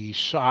we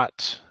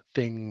shot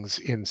things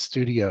in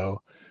studio,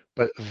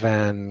 but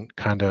then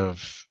kind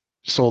of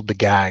sold the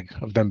gag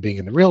of them being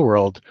in the real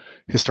world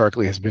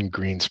historically has been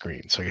green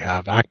screen. So you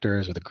have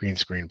actors with a green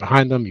screen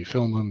behind them, you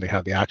film them, they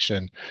have the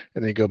action,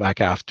 and then you go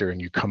back after and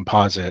you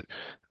composite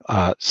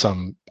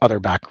some other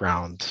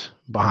background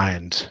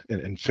behind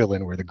and fill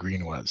in where the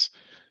green was.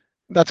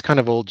 That's kind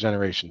of old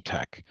generation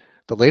tech.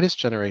 The latest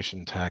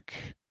generation tech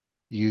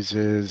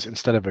uses,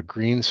 instead of a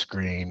green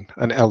screen,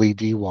 an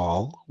LED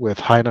wall with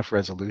high enough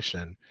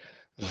resolution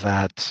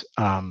that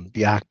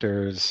the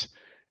actors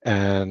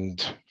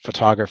and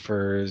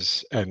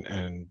photographers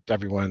and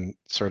everyone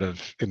sort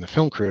of in the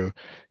film crew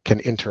can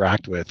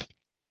interact with.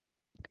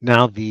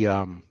 Now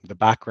the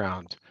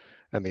background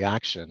and the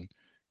action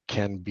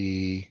can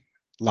be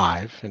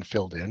live and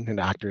filled in, and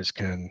actors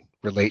can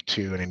relate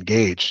to and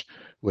engage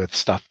with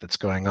stuff that's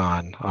going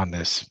on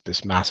this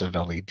massive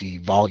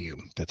LED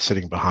volume that's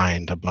sitting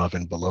behind, above,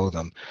 and below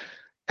them.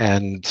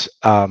 And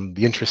the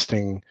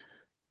interesting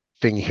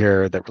thing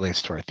here that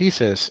relates to our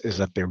thesis is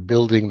that they're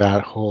building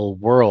that whole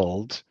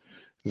world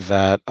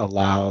that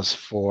allows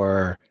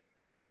for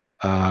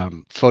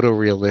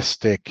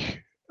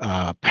photorealistic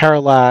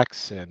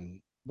parallax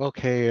and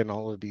bokeh and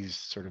all of these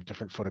sort of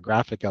different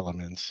photographic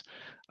elements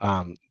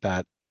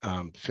that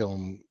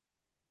film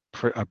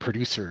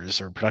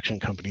producers or production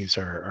companies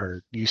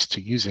are used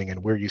to using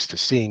and we're used to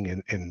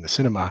seeing in the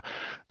cinema.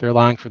 They're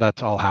allowing for that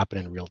to all happen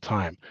in real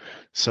time.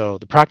 So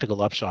the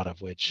practical upshot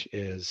of which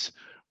is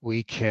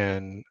we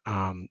can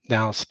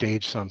now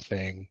stage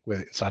something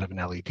with inside of an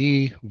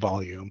LED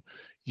volume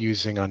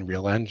using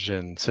Unreal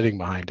Engine sitting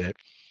behind it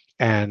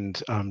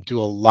and do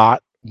a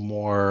lot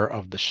more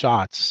of the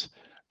shots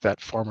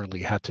that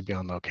formerly had to be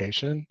on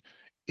location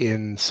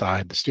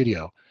inside the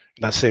studio.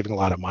 And that's saving a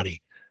lot of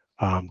money,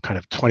 kind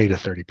of 20 to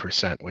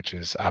 30%, which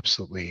is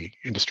absolutely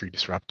industry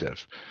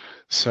disruptive.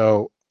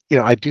 So,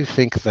 I do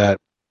think that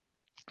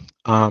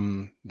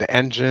the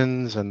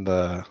engines and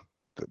the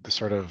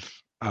sort of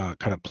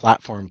kind of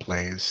platform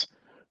plays,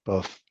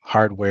 both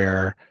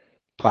hardware,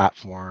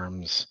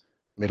 platforms,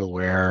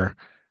 middleware,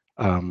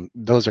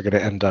 those are going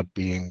to end up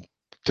being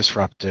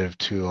disruptive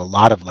to a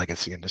lot of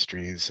legacy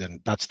industries,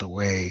 and that's the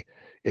way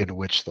in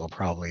which they'll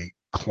probably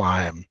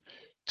climb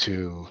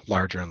to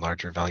larger and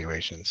larger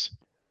valuations.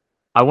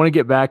 I want to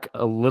get back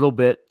a little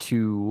bit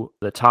to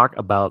the talk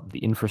about the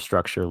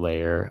infrastructure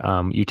layer.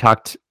 You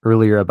talked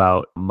earlier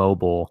about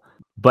mobile,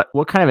 but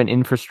what kind of an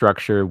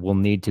infrastructure will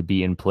need to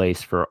be in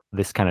place for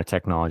this kind of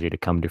technology to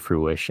come to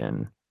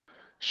fruition?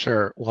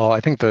 Sure. Well, I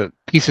think the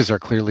pieces are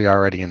clearly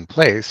already in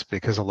place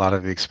because a lot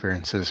of the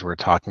experiences we're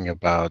talking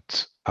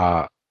about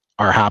are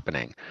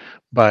happening.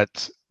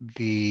 But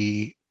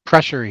the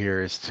pressure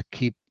here is to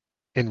keep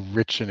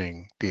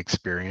enriching the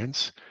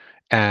experience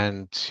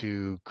and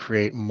to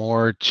create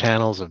more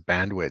channels of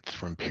bandwidth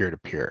from peer to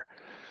peer.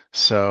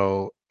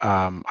 So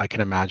I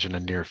can imagine a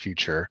near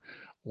future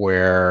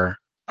where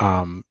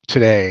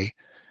today,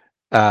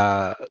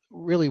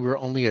 really we're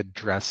only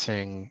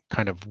addressing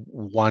kind of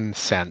one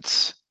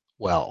sense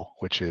well,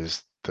 which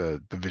is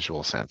the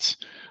visual sense.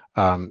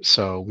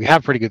 So we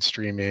have pretty good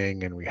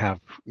streaming, and we have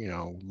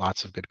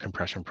lots of good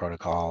compression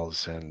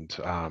protocols, and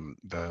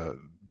the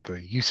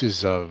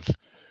uses of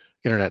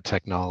internet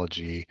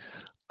technology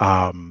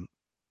um,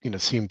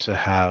 seem to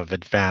have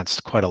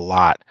advanced quite a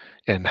lot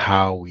in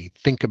how we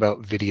think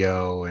about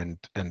video and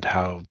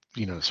how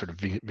sort of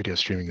video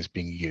streaming is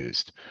being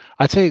used.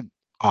 I'd say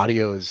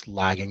audio is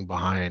lagging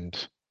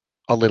behind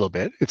a little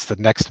bit. It's the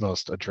next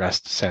most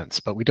addressed sense,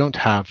 but we don't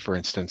have, for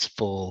instance,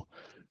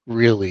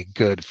 really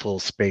good full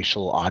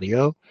spatial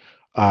audio.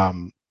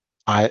 Um,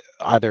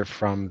 either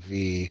from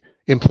the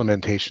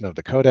implementation of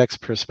the codecs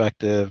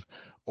perspective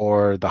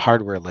or the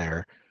hardware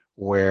layer,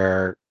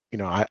 where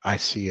I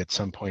see at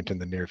some point in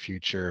the near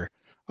future,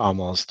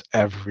 almost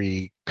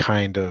every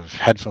kind of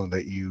headphone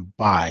that you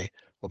buy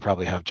will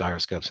probably have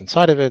gyroscopes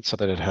inside of it so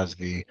that it has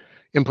the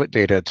input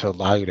data to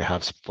allow you to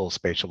have full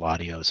spatial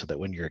audio so that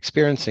when you're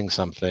experiencing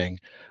something,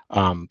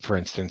 for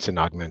instance, in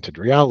augmented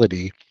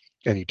reality,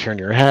 and you turn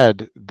your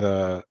head,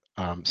 the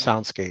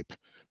soundscape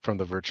from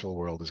the virtual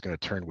world is going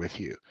to turn with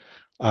you.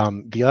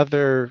 The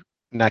other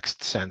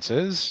next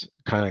senses,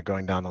 kind of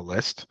going down the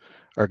list,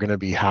 are going to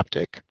be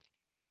haptic,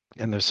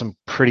 and there's some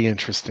pretty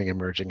interesting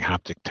emerging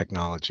haptic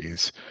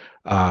technologies.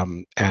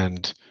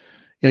 And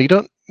you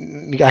don't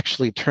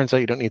actually, it turns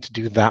out you don't need to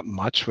do that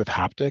much with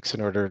haptics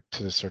in order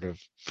to sort of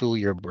fool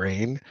your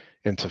brain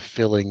into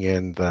filling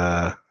in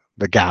the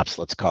gaps,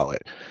 let's call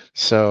it.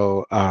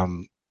 So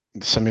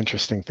some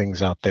interesting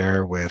things out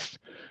there with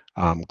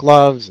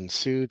gloves and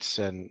suits,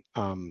 and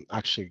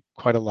actually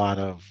quite a lot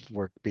of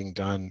work being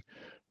done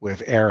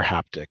with air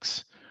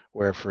haptics,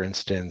 where, for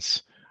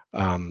instance,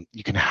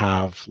 you can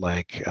have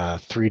like a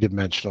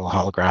three-dimensional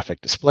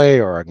holographic display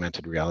or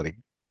augmented reality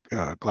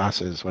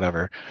glasses,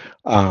 whatever.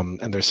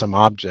 And there's some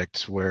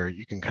objects where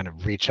you can kind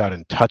of reach out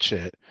and touch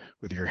it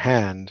with your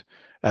hand.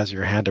 As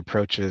your hand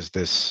approaches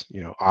this,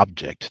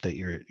 object that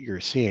you're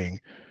seeing,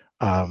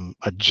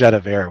 a jet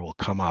of air will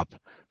come up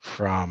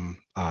from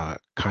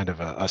kind of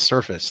a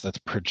surface that's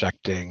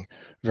projecting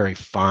very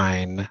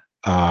fine,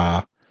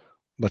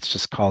 let's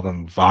just call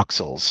them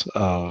voxels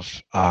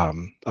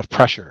of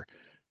pressure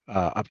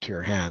up to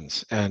your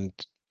hands. And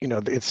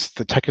it's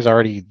the tech is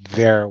already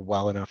there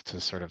well enough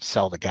to sort of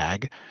sell the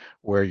gag,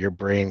 where your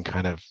brain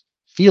kind of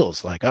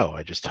feels like, oh,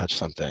 I just touched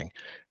something,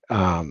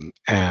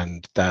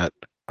 and that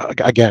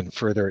again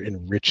further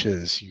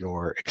enriches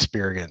your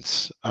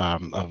experience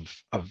of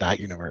that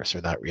universe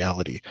or that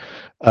reality.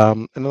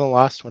 And then the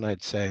last one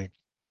I'd say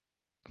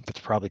that's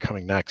probably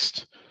coming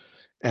next,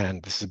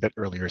 and this is a bit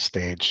earlier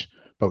stage,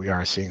 but we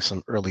are seeing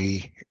some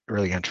early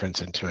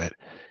entrance into it,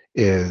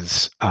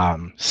 is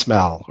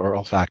smell or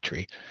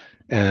olfactory.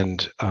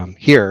 And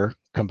here,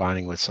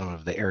 combining with some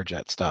of the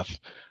airjet stuff,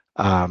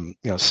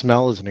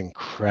 smell is an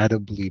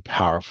incredibly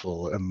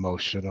powerful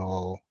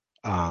emotional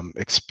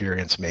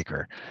experience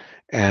maker.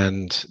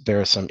 And there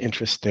are some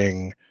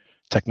interesting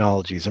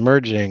technologies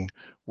emerging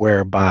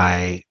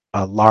whereby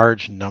a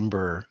large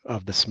number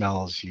of the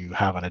smells you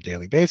have on a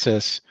daily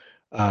basis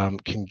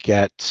can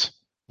get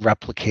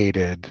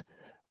replicated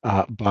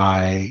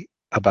by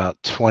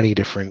about 20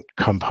 different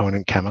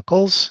component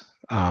chemicals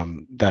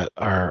that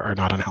are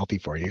not unhealthy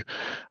for you,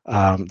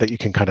 that you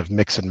can kind of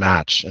mix and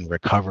match and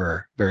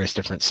recover various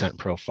different scent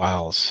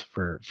profiles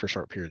for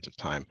short periods of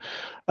time.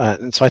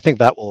 And so I think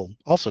that will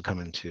also come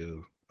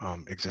into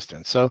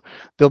existence. So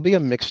there'll be a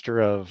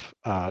mixture of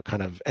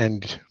kind of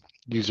end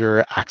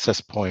user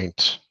access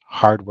point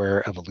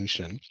hardware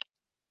evolution,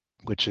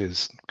 which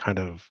is kind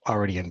of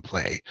already in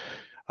play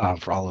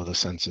for all of the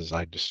senses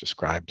I just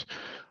described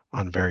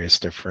on various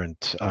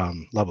different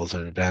levels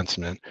of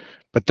advancement.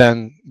 But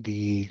then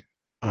the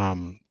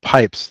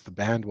pipes, the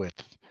bandwidth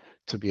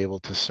to be able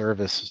to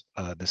service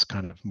this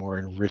kind of more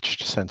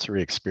enriched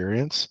sensory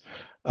experience,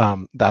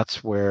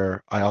 that's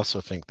where I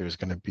also think there's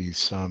going to be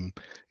some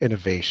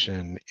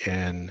innovation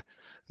in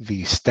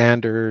the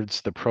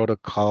standards, the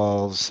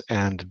protocols,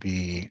 and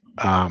the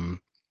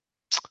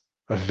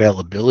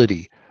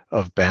availability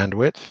of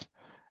bandwidth,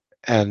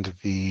 and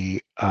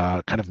the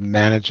kind of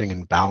managing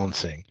and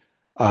balancing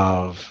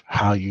of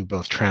how you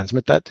both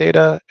transmit that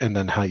data and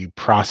then how you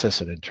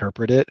process and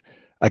interpret it.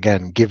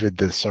 Again, given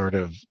the sort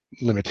of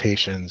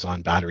limitations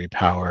on battery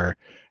power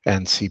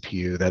and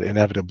CPU that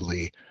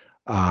inevitably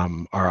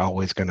are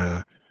always going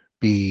to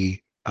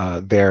be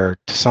there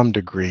to some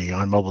degree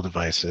on mobile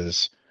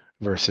devices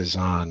versus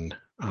on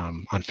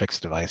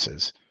fixed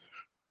devices.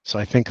 So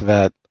I think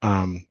that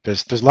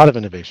there's a lot of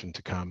innovation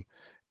to come,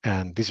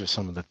 and these are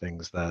some of the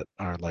things that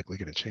are likely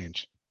going to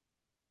change.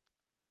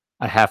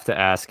 I have to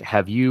ask,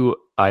 have you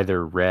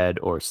either read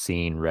or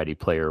seen Ready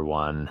Player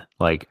One?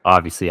 Like,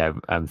 obviously,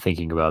 I'm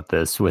thinking about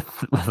this with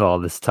with all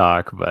this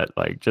talk, but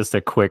like, just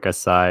a quick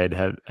aside,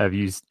 have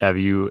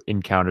you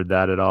encountered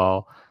that at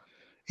all?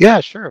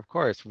 Yeah, sure, of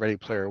course. Ready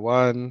Player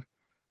One,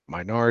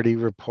 Minority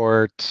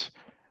Report,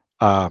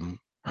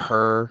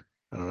 Her.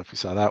 I don't know if you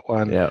saw that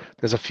one. Yeah.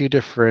 There's a few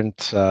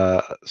different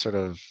sort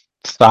of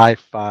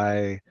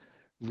sci-fi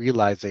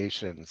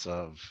realizations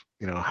of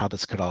how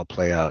this could all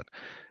play out.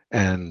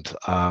 And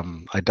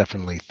I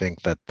definitely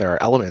think that there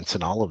are elements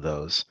in all of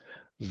those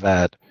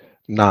that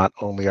not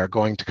only are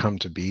going to come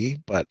to be,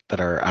 but that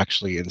are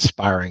actually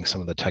inspiring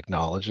some of the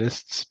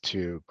technologists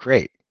to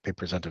create. They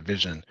present a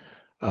vision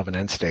of an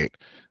end state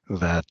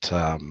that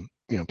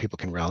people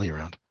can rally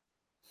around.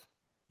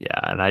 Yeah,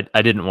 and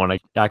I didn't want to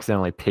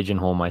accidentally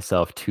pigeonhole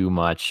myself too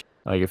much.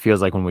 Like, it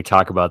feels like when we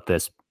talk about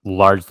this,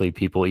 largely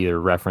people either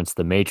reference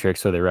The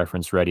Matrix or they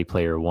reference Ready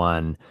Player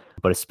One.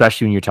 But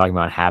especially when you're talking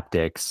about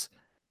haptics,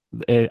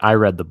 I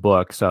read the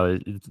book, so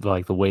it's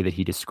like the way that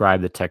he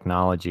described the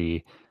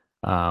technology,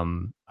 I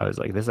was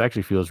like, this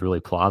actually feels really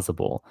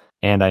plausible.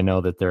 And I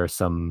know that there are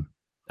some.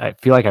 I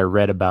feel like I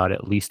read about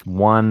at least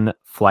one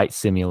flight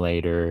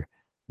simulator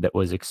that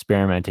was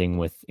experimenting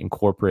with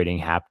incorporating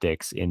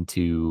haptics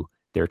into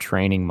their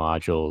training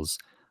modules.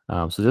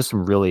 So there's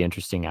some really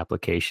interesting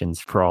applications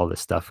for all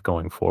this stuff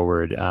going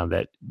forward,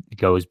 that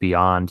goes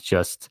beyond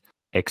just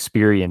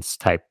experience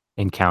type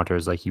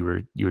encounters like you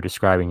were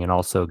describing, and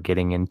also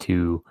getting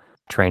into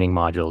training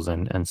modules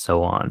and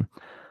so on.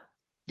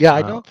 Yeah,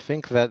 I Uh, don't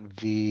think that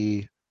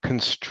the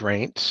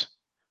constraint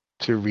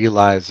to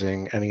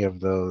realizing any of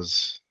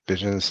those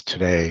visions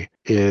today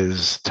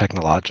is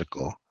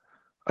technological.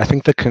 I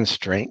think the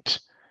constraint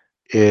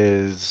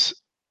is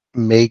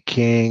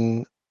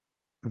making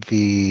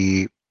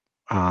the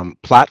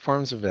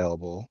platforms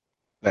available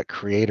that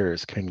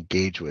creators can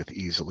engage with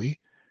easily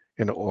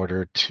in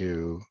order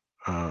to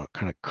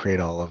kind of create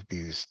all of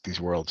these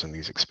worlds and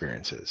these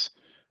experiences.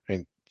 I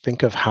mean,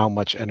 think of how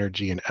much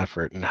energy and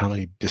effort and how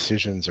many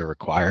decisions are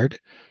required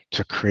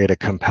to create a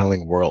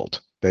compelling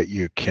world that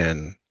you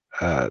can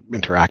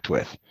interact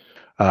with.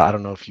 I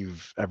don't know if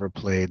you've ever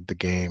played the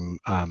game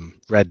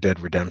Red Dead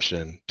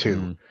Redemption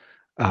 2,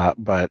 mm,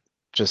 but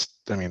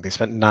I mean, they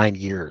spent 9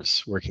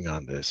 years working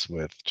on this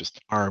with just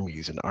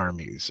armies and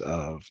armies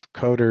of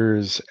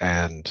coders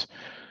and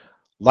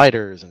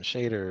lighters and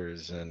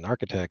shaders and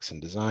architects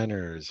and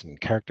designers and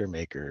character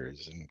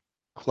makers and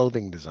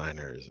clothing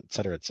designers, et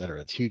cetera, et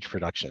cetera. It's huge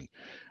production.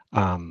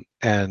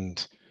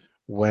 And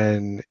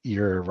when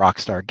you're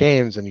Rockstar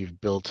Games and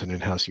you've built an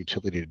in-house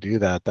utility to do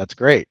that, that's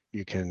great.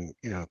 You can,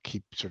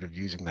 keep sort of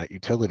using that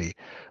utility.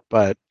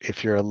 But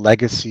if you're a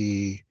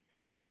legacy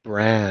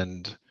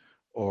brand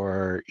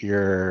or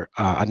you're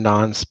a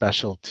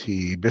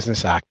non-specialty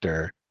business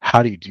actor,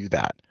 how do you do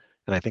that?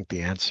 And I think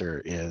the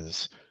answer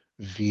is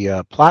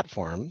via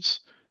platforms,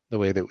 the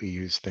way that we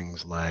use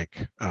things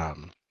like,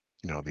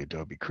 the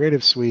Adobe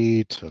Creative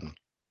Suite and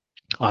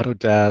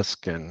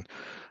Autodesk and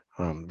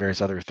various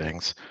other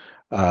things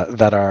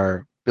that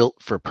are built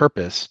for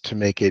purpose to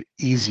make it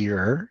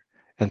easier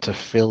and to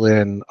fill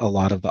in a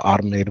lot of the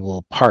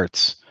automatable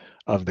parts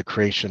of the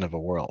creation of a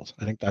world.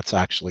 I think that's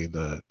actually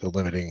the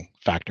limiting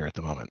factor at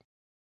the moment.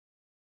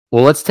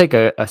 well, let's take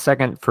a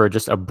second for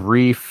just a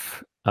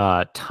brief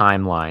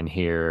timeline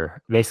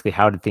here. Basically,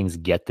 how did things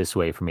get this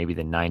way from maybe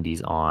the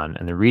 90s on?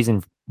 And the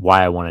reason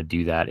why I want to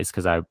do that is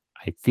because I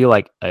feel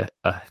like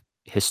a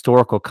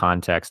historical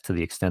context, to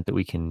the extent that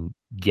we can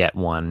get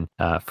one,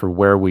 for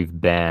where we've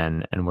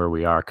been and where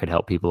we are, could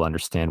help people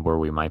understand where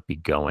we might be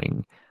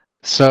going.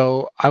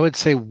 So I would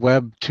say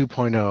Web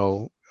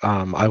 2.0,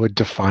 I would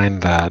define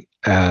that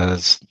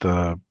as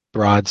the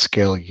broad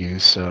scale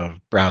use of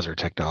browser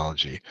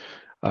technology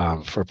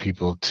for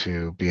people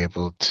to be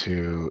able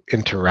to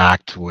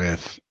interact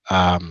with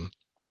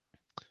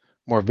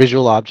more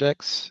visual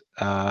objects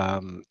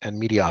and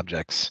media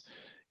objects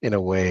in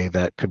a way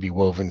that could be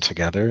woven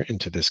together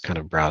into this kind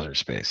of browser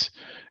space.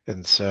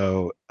 And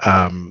so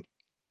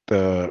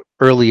the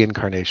early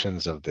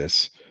incarnations of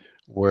this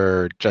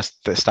were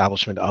just the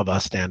establishment of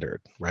a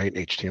standard, right?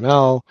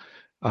 HTML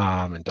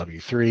and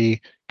W3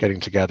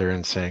 getting together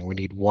and saying we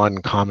need one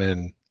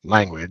common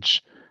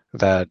language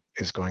that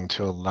is going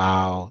to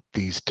allow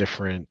these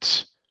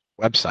different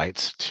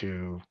websites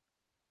to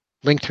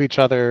link to each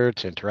other,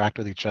 to interact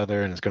with each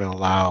other, and it's going to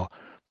allow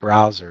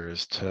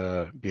browsers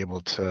to be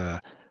able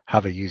to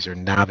have a user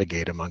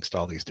navigate amongst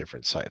all these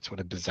different sites. What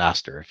a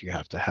disaster if you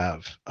have to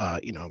have,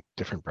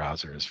 different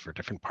browsers for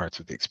different parts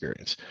of the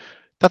experience.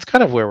 That's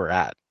kind of where we're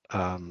at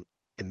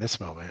in this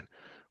moment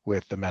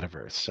with the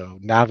metaverse. So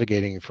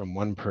navigating from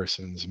one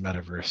person's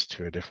metaverse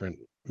to a different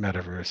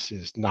metaverse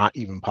is not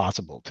even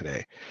possible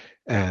today,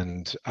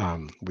 and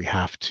we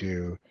have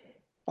to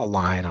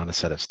align on a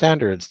set of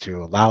standards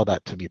to allow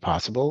that to be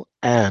possible.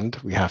 And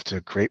we have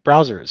to create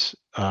browsers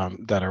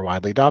that are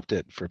widely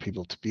adopted for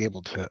people to be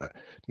able to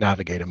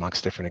navigate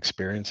amongst different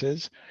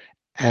experiences.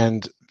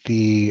 And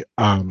the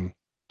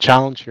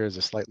challenge here is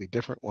a slightly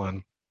different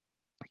one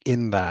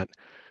in that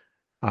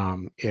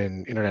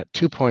in Internet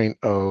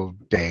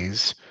 2.0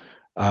 days,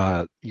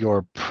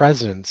 your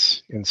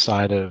presence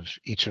inside of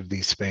each of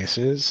these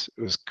spaces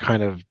was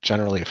kind of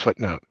generally a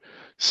footnote.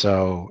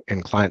 So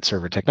in client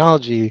server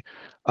technology,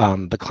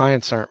 the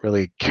clients aren't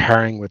really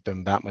carrying with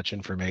them that much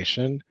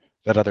information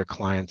that other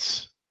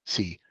clients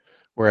see.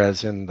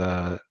 Whereas in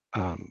the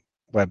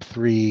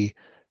Web3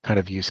 kind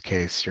of use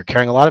case, you're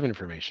carrying a lot of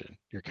information.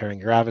 You're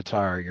carrying your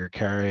avatar, you're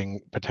carrying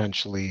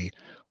potentially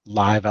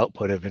live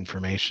output of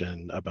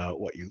information about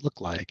what you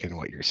look like and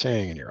what you're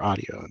saying and your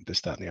audio and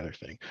this, that, and the other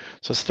thing.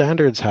 So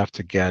standards have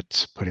to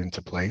get put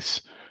into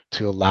place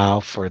to allow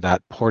for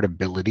that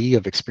portability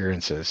of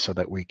experiences so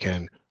that we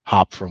can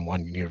hop from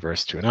one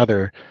universe to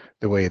another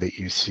the way that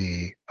you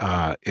see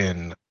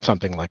in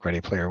something like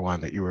Ready Player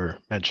One that you were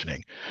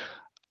mentioning.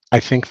 I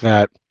think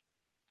that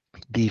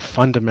the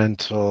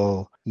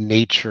fundamental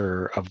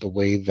nature of the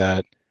way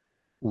that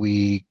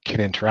we can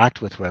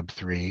interact with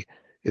Web3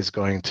 is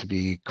going to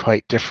be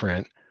quite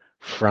different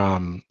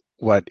from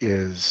what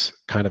is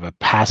kind of a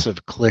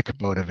passive click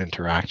mode of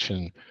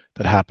interaction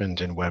that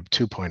happened in Web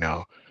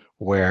 2.0,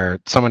 where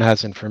someone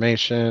has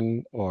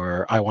information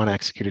or I want to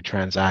execute a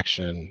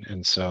transaction.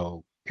 And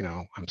so,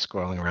 I'm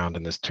scrolling around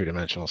in this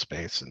two-dimensional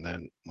space and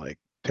then like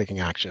taking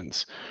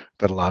actions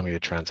that allow me to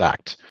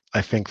transact.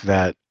 I think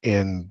that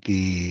in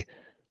the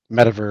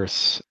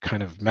metaverse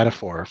kind of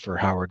metaphor for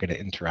how we're going to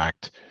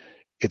interact,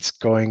 it's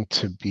going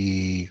to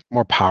be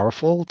more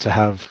powerful to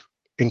have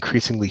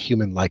increasingly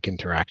human-like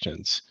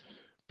interactions,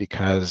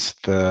 because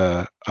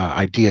the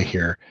idea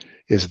here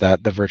is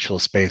that the virtual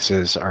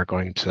spaces are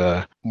going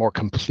to more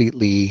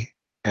completely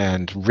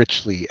and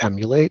richly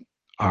emulate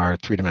our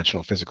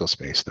three-dimensional physical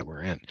space that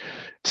we're in.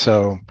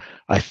 So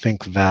I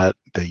think that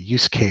the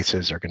use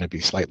cases are going to be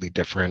slightly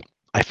different.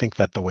 I think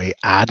that the way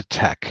ad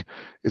tech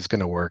is going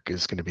to work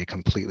is going to be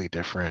completely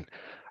different.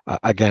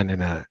 Again,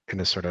 in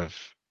a sort of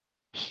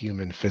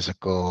human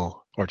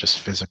physical or just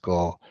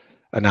physical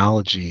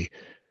analogy,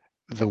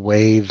 the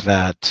way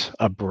that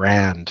a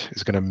brand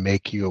is going to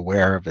make you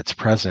aware of its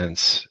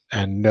presence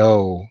and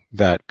know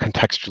that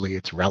contextually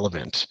it's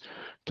relevant,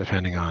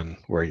 depending on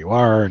where you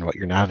are and what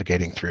you're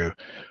navigating through,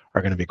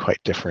 are going to be quite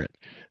different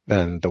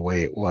than the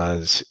way it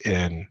was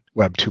in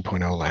Web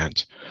 2.0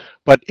 land.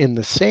 But in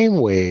the same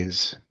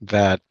ways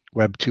that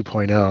Web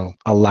 2.0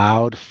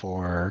 allowed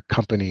for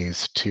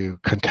companies to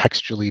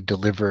contextually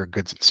deliver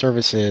goods and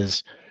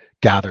services,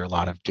 gather a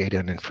lot of data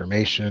and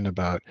information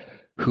about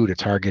who to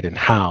target and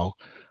how,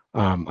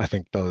 I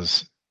think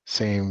those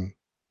same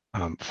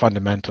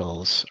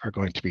fundamentals are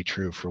going to be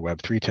true for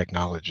Web3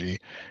 technology.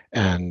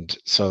 And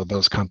so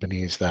those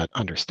companies that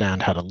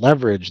understand how to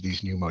leverage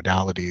these new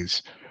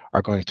modalities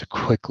are going to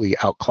quickly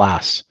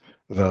outclass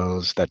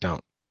those that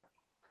don't.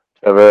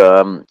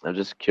 Trevor, I'm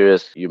just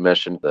curious. You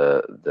mentioned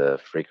the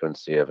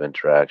frequency of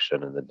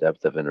interaction and the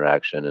depth of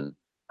interaction,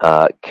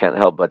 and can't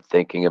help but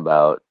thinking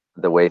about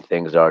the way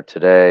things are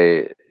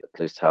today. At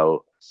least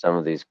how some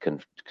of these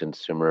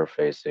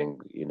consumer-facing,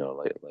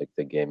 like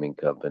the gaming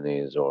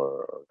companies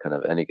or kind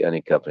of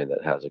any company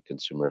that has a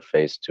consumer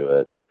face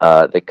to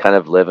it, they kind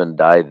of live and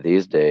die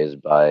these days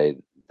by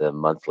the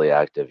monthly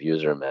active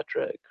user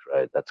metric,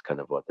 right? That's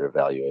kind of what their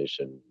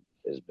valuation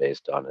is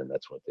based on, and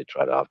that's what they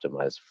try to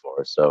optimize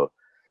for. So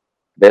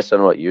based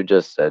on what you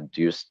just said,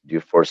 do you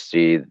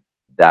foresee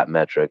that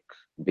metric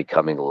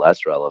becoming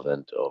less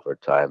relevant over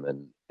time?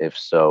 And if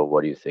so,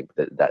 what do you think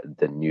that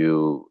the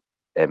new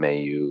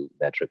MAU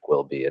metric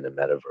will be in a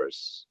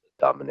metaverse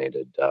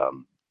dominated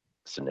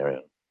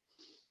scenario?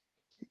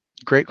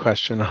 Great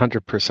question.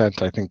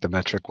 100%. I think the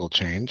metric will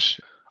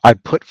change. I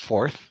put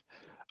forth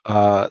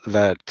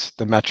that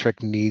the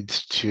metric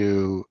needs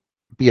to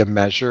be a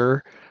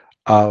measure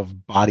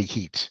of body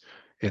heat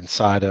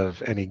inside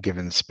of any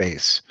given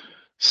space.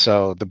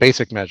 So the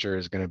basic measure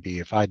is going to be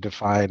if I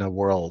define a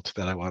world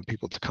that I want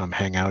people to come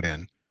hang out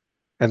in,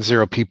 and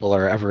zero people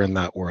are ever in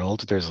that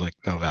world, there's like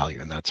no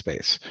value in that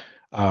space.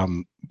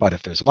 But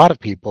if there's a lot of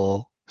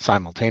people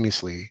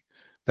simultaneously,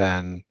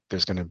 then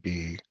there's going to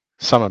be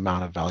some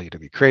amount of value to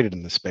be created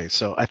in the space.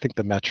 So I think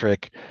the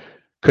metric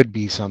could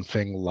be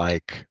something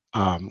like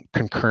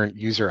concurrent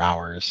user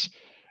hours,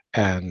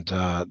 and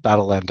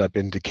that'll end up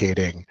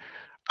indicating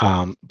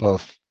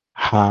both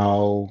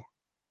how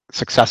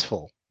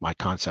successful my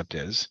concept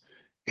is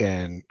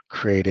in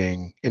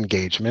creating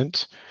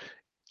engagement,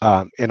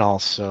 and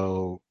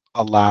also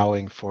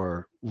allowing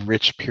for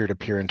rich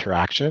peer-to-peer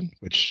interaction,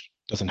 which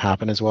doesn't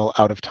happen as well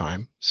out of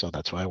time. So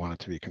that's why I want it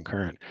to be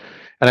concurrent.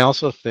 And I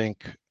also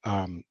think,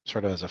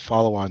 sort of as a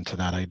follow-on to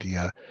that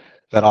idea,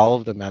 that all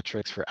of the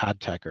metrics for ad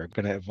tech are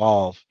going to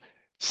evolve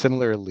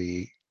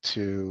similarly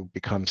to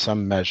become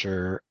some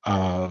measure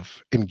of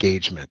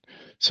engagement.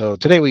 So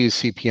today we use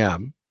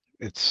CPM.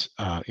 It's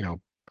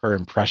per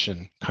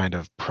impression kind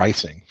of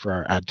pricing for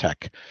our ad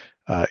tech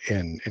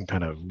in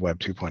kind of Web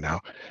 2.0.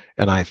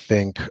 And I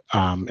think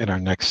in our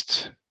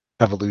next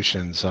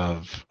evolutions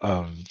of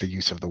the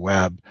use of the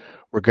web,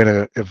 we're going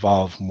to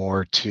evolve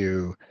more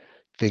to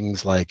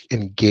things like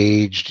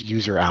engaged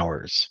user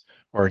hours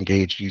or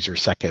engaged user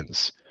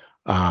seconds,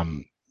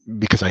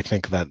 because I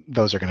think that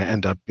those are going to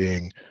end up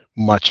being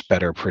much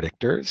better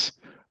predictors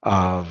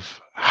of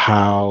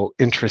how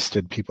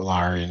interested people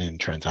are in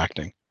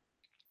transacting.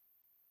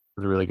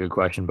 That's a really good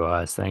question,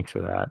 Boaz. Thanks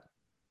for that.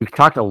 We've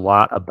talked a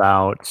lot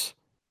about,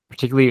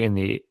 particularly in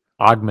the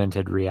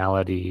augmented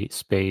reality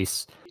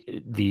space,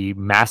 the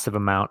massive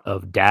amount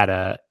of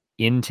data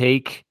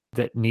intake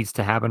that needs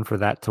to happen for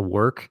that to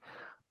work.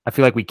 I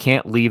feel like we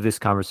can't leave this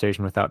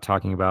conversation without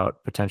talking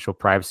about potential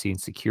privacy and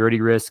security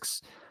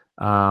risks.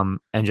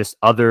 and just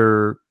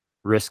other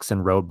risks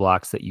and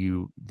roadblocks that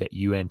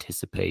you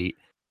anticipate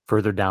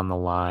further down the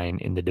line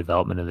in the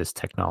development of this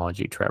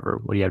technology,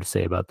 Trevor? What do you have to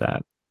say about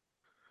that?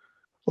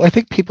 Well, I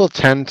think people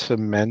tend to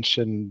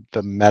mention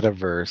the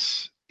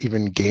metaverse,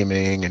 even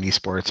gaming and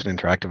esports and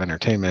interactive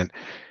entertainment,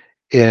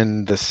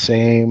 in the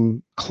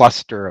same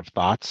cluster of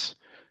thoughts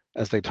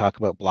as they talk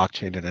about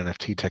blockchain and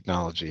NFT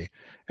technology.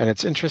 And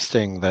it's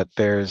interesting that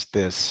there's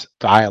this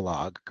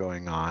dialogue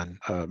going on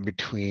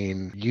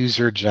between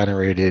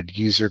user-generated,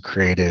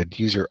 user-created,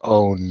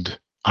 user-owned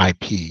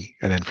IP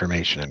and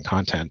information and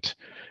content,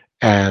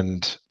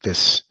 and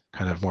this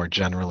kind of more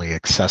generally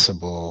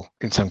accessible,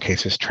 in some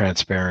cases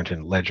transparent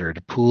and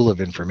ledgered pool of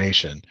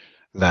information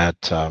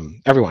that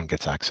everyone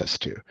gets access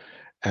to.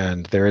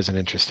 And there is an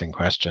interesting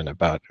question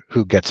about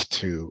who gets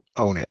to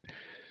own it.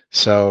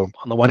 So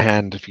on the one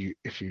hand, if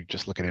you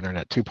just look at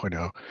Internet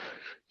 2.0,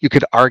 you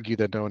could argue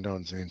that no one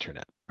owns the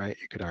internet, right?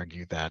 You could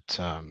argue that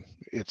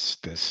it's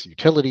this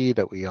utility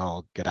that we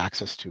all get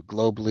access to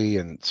globally,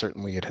 and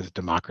certainly it has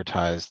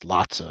democratized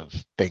lots of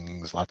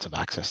things, lots of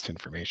access to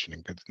information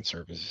and goods and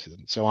services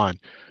and so on.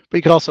 But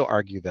you could also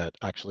argue that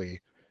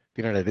actually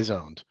the internet is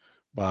owned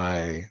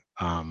by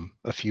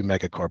a few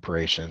mega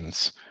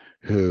corporations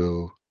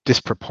who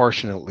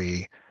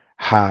disproportionately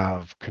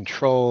have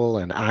control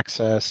and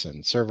access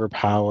and server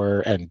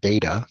power and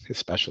data,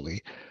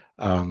 especially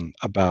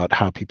about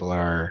how people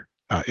are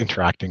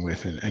interacting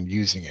with and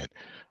using it.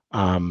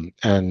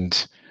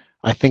 And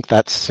I think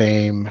that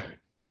same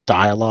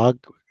dialogue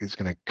is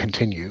going to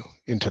continue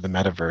into the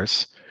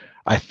metaverse.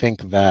 I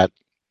think that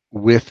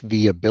with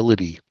the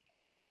ability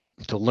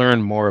to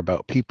learn more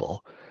about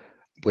people,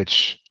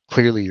 which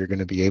clearly you're going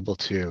to be able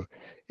to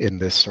in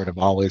this sort of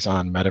always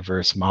on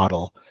metaverse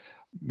model,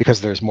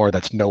 because there's more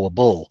that's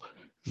knowable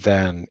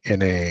than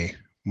in a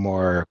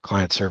more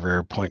client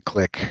server point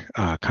click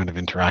kind of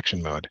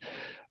interaction mode.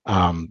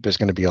 There's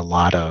going to be a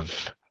lot of,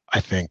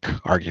 I think,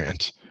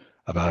 argument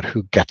about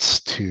who gets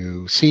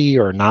to see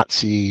or not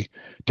see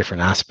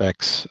different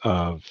aspects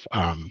of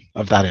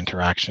that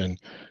interaction.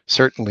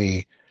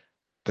 Certainly,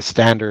 the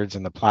standards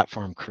and the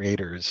platform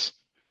creators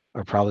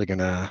are probably going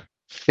to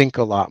think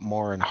a lot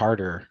more and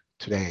harder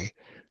today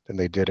than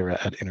they did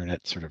at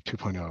Internet sort of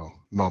 2.0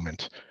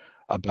 moment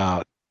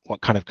about what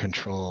kind of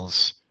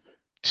controls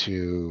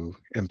to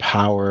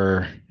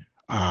empower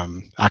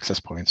access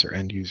points or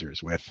end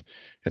users with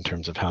in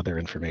terms of how their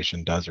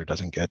information does or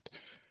doesn't get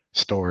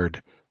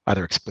stored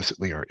either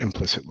explicitly or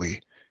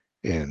implicitly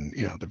in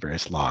the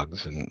various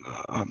logs and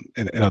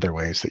other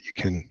ways that you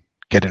can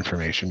get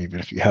information even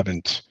if you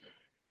haven't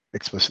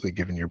explicitly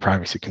given your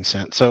privacy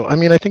consent. So I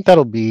mean, I think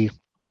that'll be,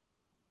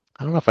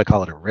 I don't know if I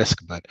call it a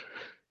risk, but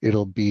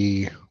it'll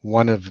be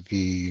one of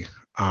the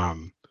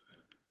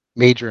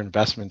major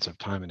investments of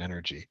time and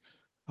energy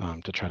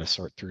to try to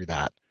sort through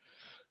that.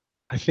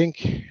 I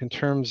think in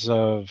terms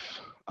of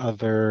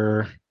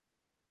other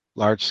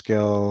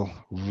large-scale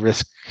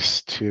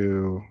risks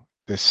to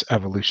this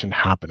evolution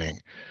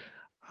happening,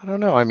 I don't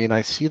know. I mean,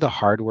 I see the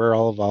hardware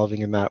all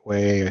evolving in that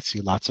way. I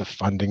see lots of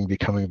funding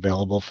becoming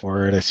available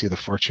for it. I see the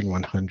Fortune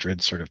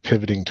 100 sort of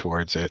pivoting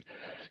towards it.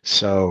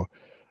 So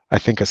I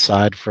think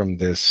aside from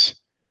this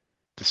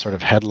sort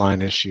of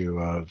headline issue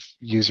of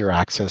user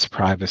access,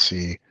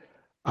 privacy,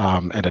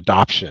 and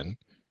adoption,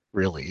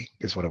 really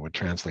is what it would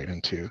translate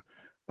into.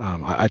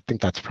 I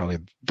think that's probably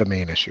the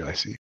main issue I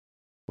see.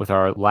 With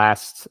our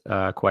last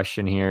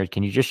question here,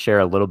 can you just share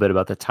a little bit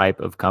about the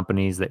type of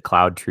companies that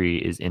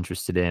CloudTree is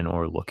interested in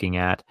or looking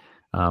at?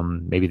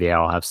 Maybe they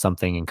all have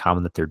something in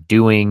common that they're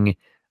doing.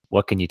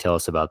 What can you tell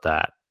us about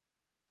that?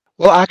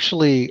 Well,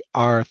 actually,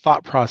 our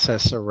thought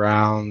process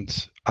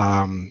around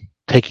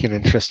taking an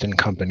interest in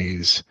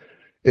companies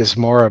is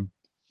more of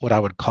what I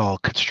would call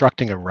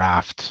constructing a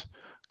raft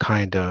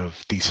kind of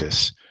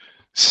thesis.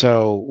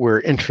 So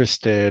we're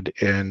interested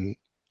in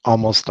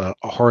almost a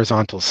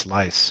horizontal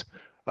slice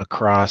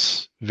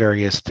across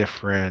various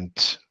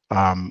different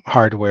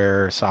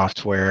hardware,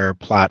 software,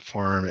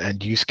 platform,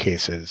 and use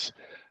cases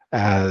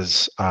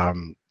as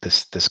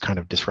this kind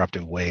of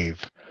disruptive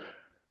wave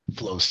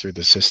flows through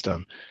the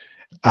system.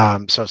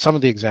 So some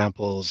of the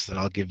examples that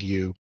I'll give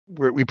you,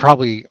 we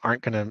probably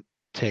aren't going to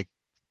take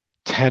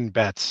 10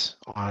 bets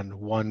on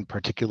one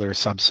particular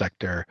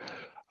subsector.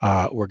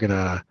 We're going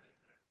to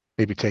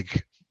maybe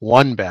take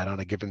one bet on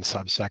a given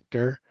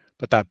subsector,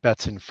 but that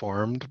bet's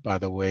informed by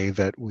the way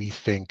that we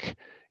think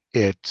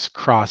it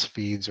cross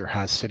feeds or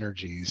has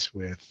synergies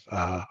with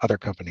other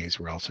companies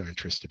we're also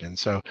interested in.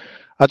 So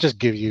I'll just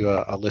give you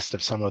a list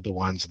of some of the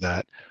ones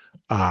that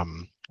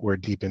we're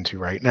deep into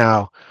right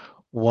now.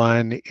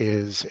 One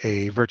is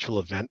a virtual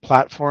event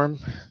platform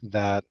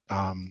that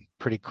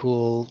pretty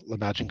cool.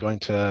 Imagine going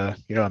to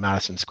a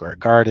Madison Square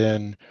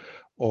Garden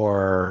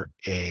or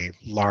a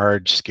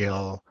large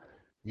scale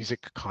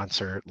music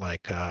concert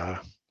like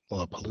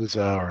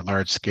Lollapalooza or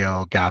large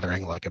scale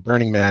gathering like a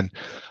Burning Man,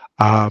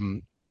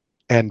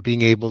 and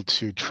being able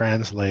to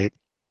translate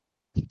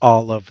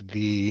all of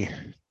the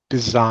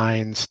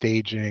design,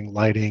 staging,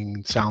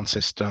 lighting, sound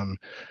system,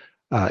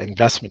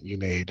 investment you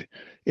made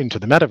into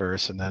the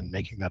metaverse and then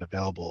making that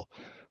available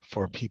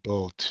for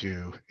people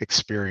to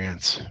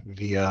experience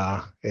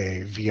via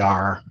a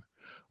VR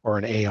or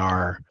an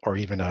AR or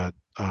even a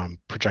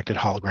projected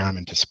hologram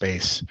into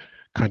space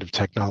kind of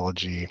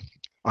technology,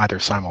 either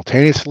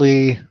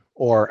simultaneously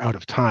or out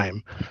of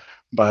time,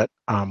 but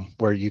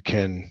where you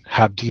can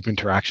have deep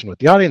interaction with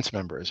the audience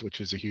members,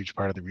 which is a huge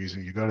part of the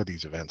reason you go to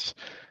these events.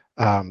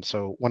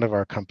 So one of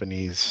our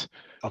companies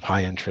of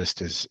high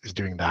interest is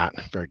doing that.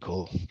 Very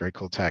cool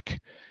tech.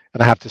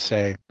 And I have to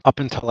say, up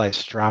until I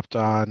strapped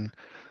on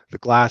the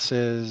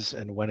glasses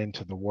and went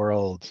into the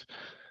world,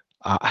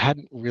 I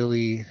hadn't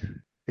really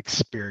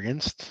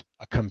experienced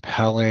a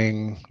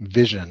compelling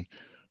vision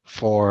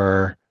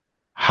for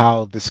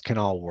how this can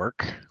all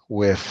work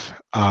with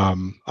a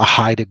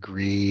high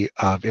degree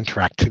of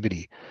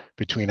interactivity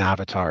between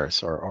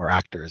avatars or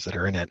actors that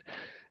are in it.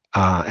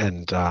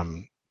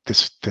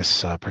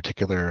 This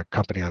particular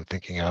company I'm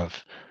thinking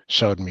of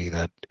showed me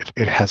that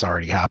it has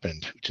already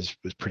happened, which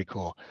was pretty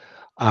cool.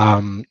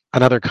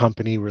 Another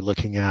company we're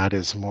looking at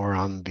is more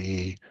on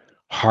the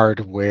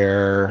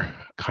hardware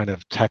kind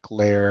of tech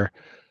layer.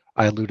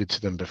 I alluded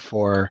to them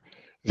before.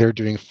 They're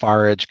doing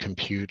far edge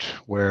compute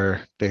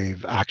where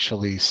they've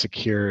actually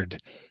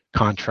secured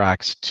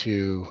contracts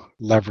to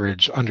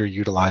leverage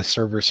underutilized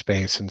server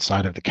space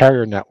inside of the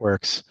carrier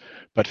networks,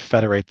 but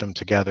federate them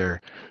together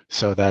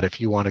so that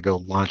if you want to go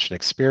launch an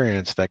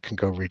experience that can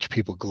go reach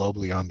people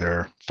globally on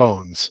their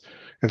phones,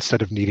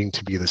 instead of needing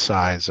to be the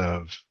size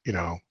of,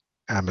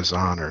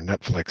 Amazon or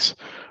Netflix,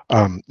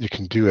 you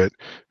can do it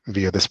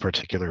via this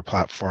particular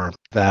platform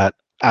that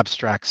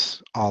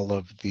abstracts all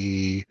of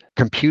the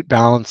compute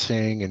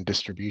balancing and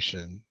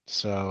distribution.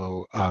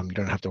 So you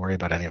don't have to worry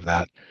about any of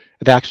that.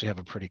 They actually have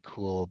a pretty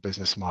cool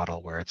business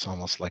model where it's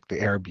almost like the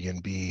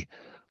Airbnb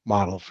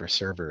model for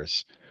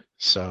servers.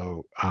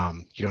 So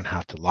you don't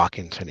have to lock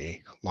into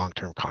any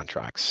long-term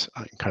contracts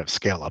and kind of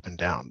scale up and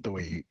down the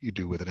way you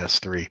do with an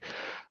S3.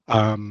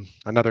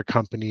 Another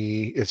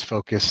company is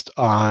focused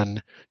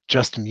on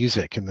just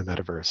music in the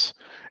metaverse.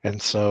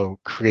 And so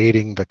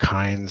creating the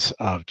kinds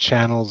of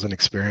channels and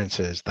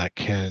experiences that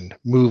can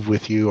move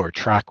with you or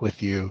track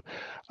with you,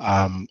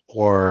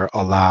 or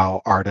allow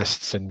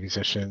artists and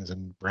musicians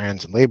and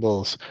brands and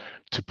labels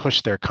to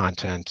push their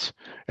content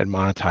and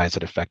monetize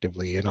it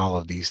effectively in all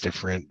of these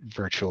different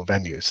virtual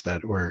venues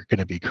that we're going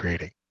to be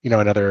creating.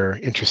 Another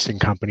interesting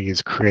company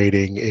is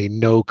creating a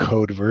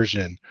no-code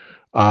version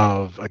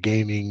of a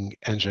gaming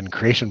engine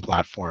creation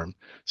platform.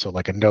 So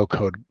like a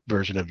no-code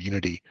version of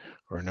Unity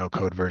or a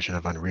no-code version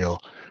of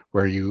Unreal,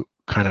 where you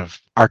kind of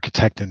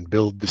architect and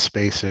build the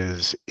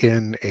spaces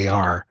in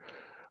AR.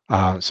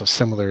 So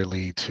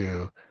similarly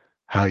to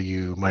how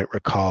you might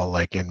recall,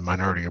 like in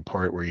Minority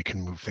Report, where you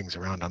can move things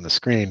around on the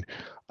screen,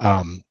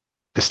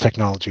 this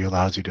technology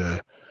allows you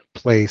to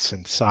place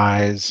and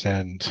size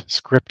and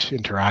script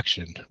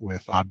interaction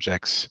with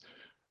objects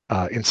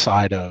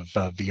inside of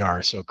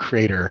VR. So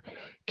Creator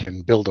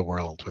can build a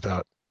world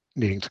without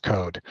needing to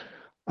code.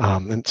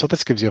 And so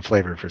this gives you a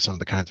flavor for some of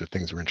the kinds of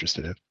things we're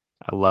interested in.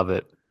 I love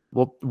it.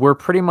 Well, we're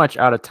pretty much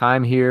out of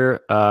time here.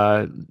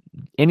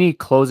 Any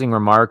closing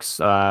remarks,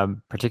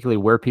 particularly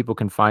where people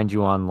can find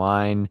you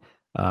online,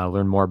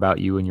 learn more about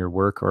you and your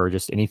work, or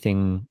just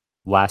anything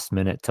last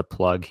minute to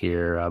plug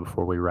here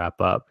before we wrap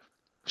up?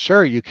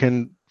 Sure. You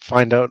can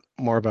find out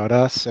more about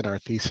us and our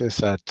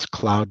thesis at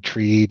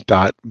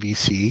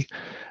cloudtree.vc.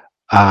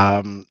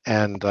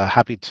 And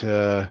happy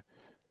to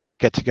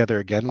get together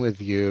again with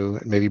you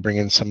and maybe bring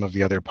in some of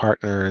the other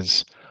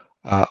partners,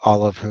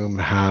 all of whom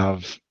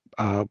have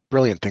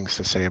brilliant things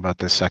to say about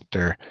this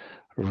sector.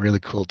 A really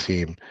cool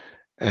team,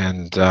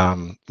 and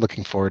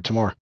looking forward to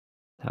more.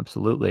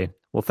 Absolutely.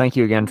 Well, thank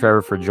you again,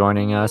 Trevor, for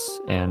joining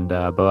us. And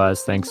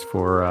Boaz, thanks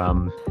for,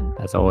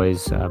 as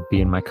always,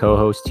 being my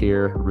co-host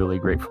here. Really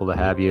grateful to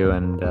have you.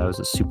 And it was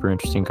a super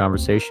interesting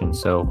conversation.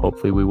 So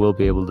hopefully we will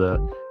be able to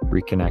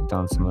reconnect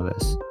on some of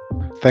this.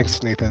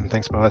 Thanks, Nathan.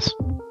 Thanks, Boaz.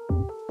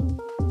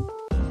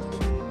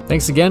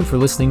 Thanks again for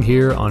listening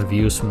here on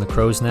Views from the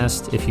Crow's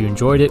Nest. If you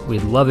enjoyed it,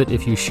 we'd love it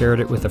if you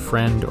shared it with a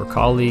friend or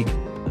colleague.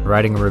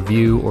 Writing a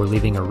review or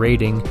leaving a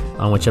rating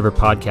on whichever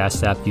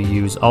podcast app you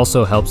use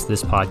also helps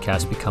this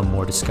podcast become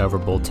more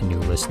discoverable to new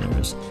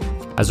listeners.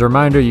 As a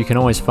reminder, you can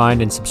always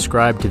find and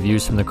subscribe to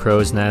Views from the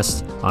Crow's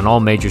Nest on all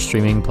major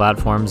streaming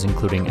platforms,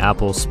 including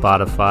Apple,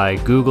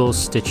 Spotify, Google,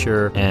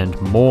 Stitcher, and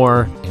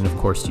more. And of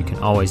course, you can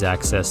always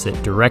access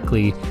it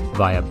directly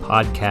via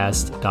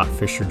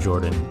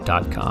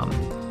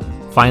podcast.fisherjordan.com.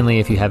 Finally,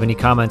 if you have any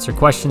comments or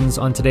questions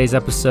on today's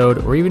episode,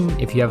 or even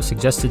if you have a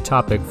suggested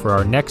topic for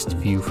our next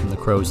View from the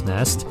Crow's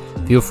Nest,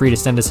 feel free to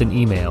send us an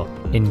email,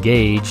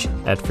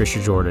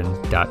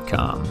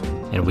 engage@fisherjordan.com,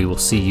 and we will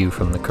see you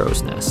from the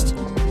Crow's Nest.